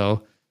too.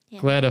 So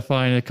glad to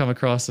finally come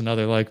across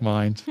another like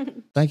mind.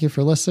 Thank you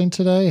for listening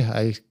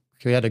today.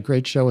 We had a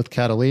great show with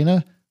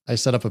Catalina. I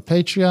set up a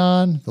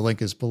Patreon. The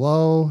link is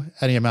below.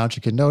 Any amount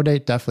you can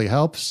donate definitely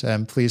helps.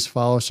 And please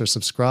follow us or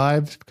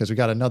subscribe, because we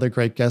got another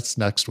great guest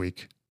next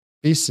week.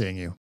 Be seeing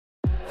you.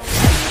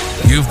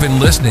 You've been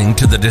listening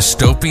to the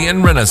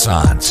Dystopian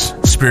Renaissance.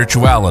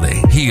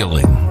 Spirituality,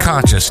 healing,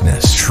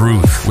 consciousness,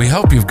 truth. We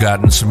hope you've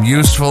gotten some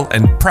useful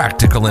and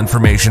practical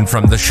information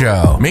from the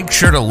show. Make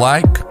sure to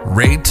like,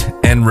 rate,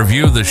 and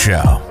review the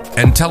show.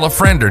 And tell a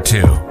friend or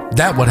two.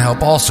 That would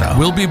help also.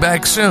 We'll be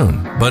back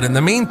soon. But in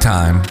the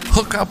meantime,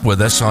 hook up with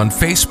us on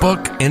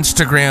Facebook,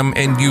 Instagram,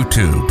 and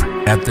YouTube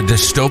at the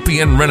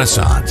Dystopian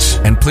Renaissance.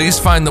 And please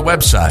find the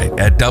website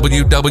at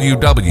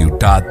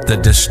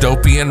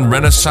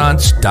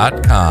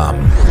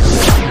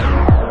www.thedystopianrenaissance.com.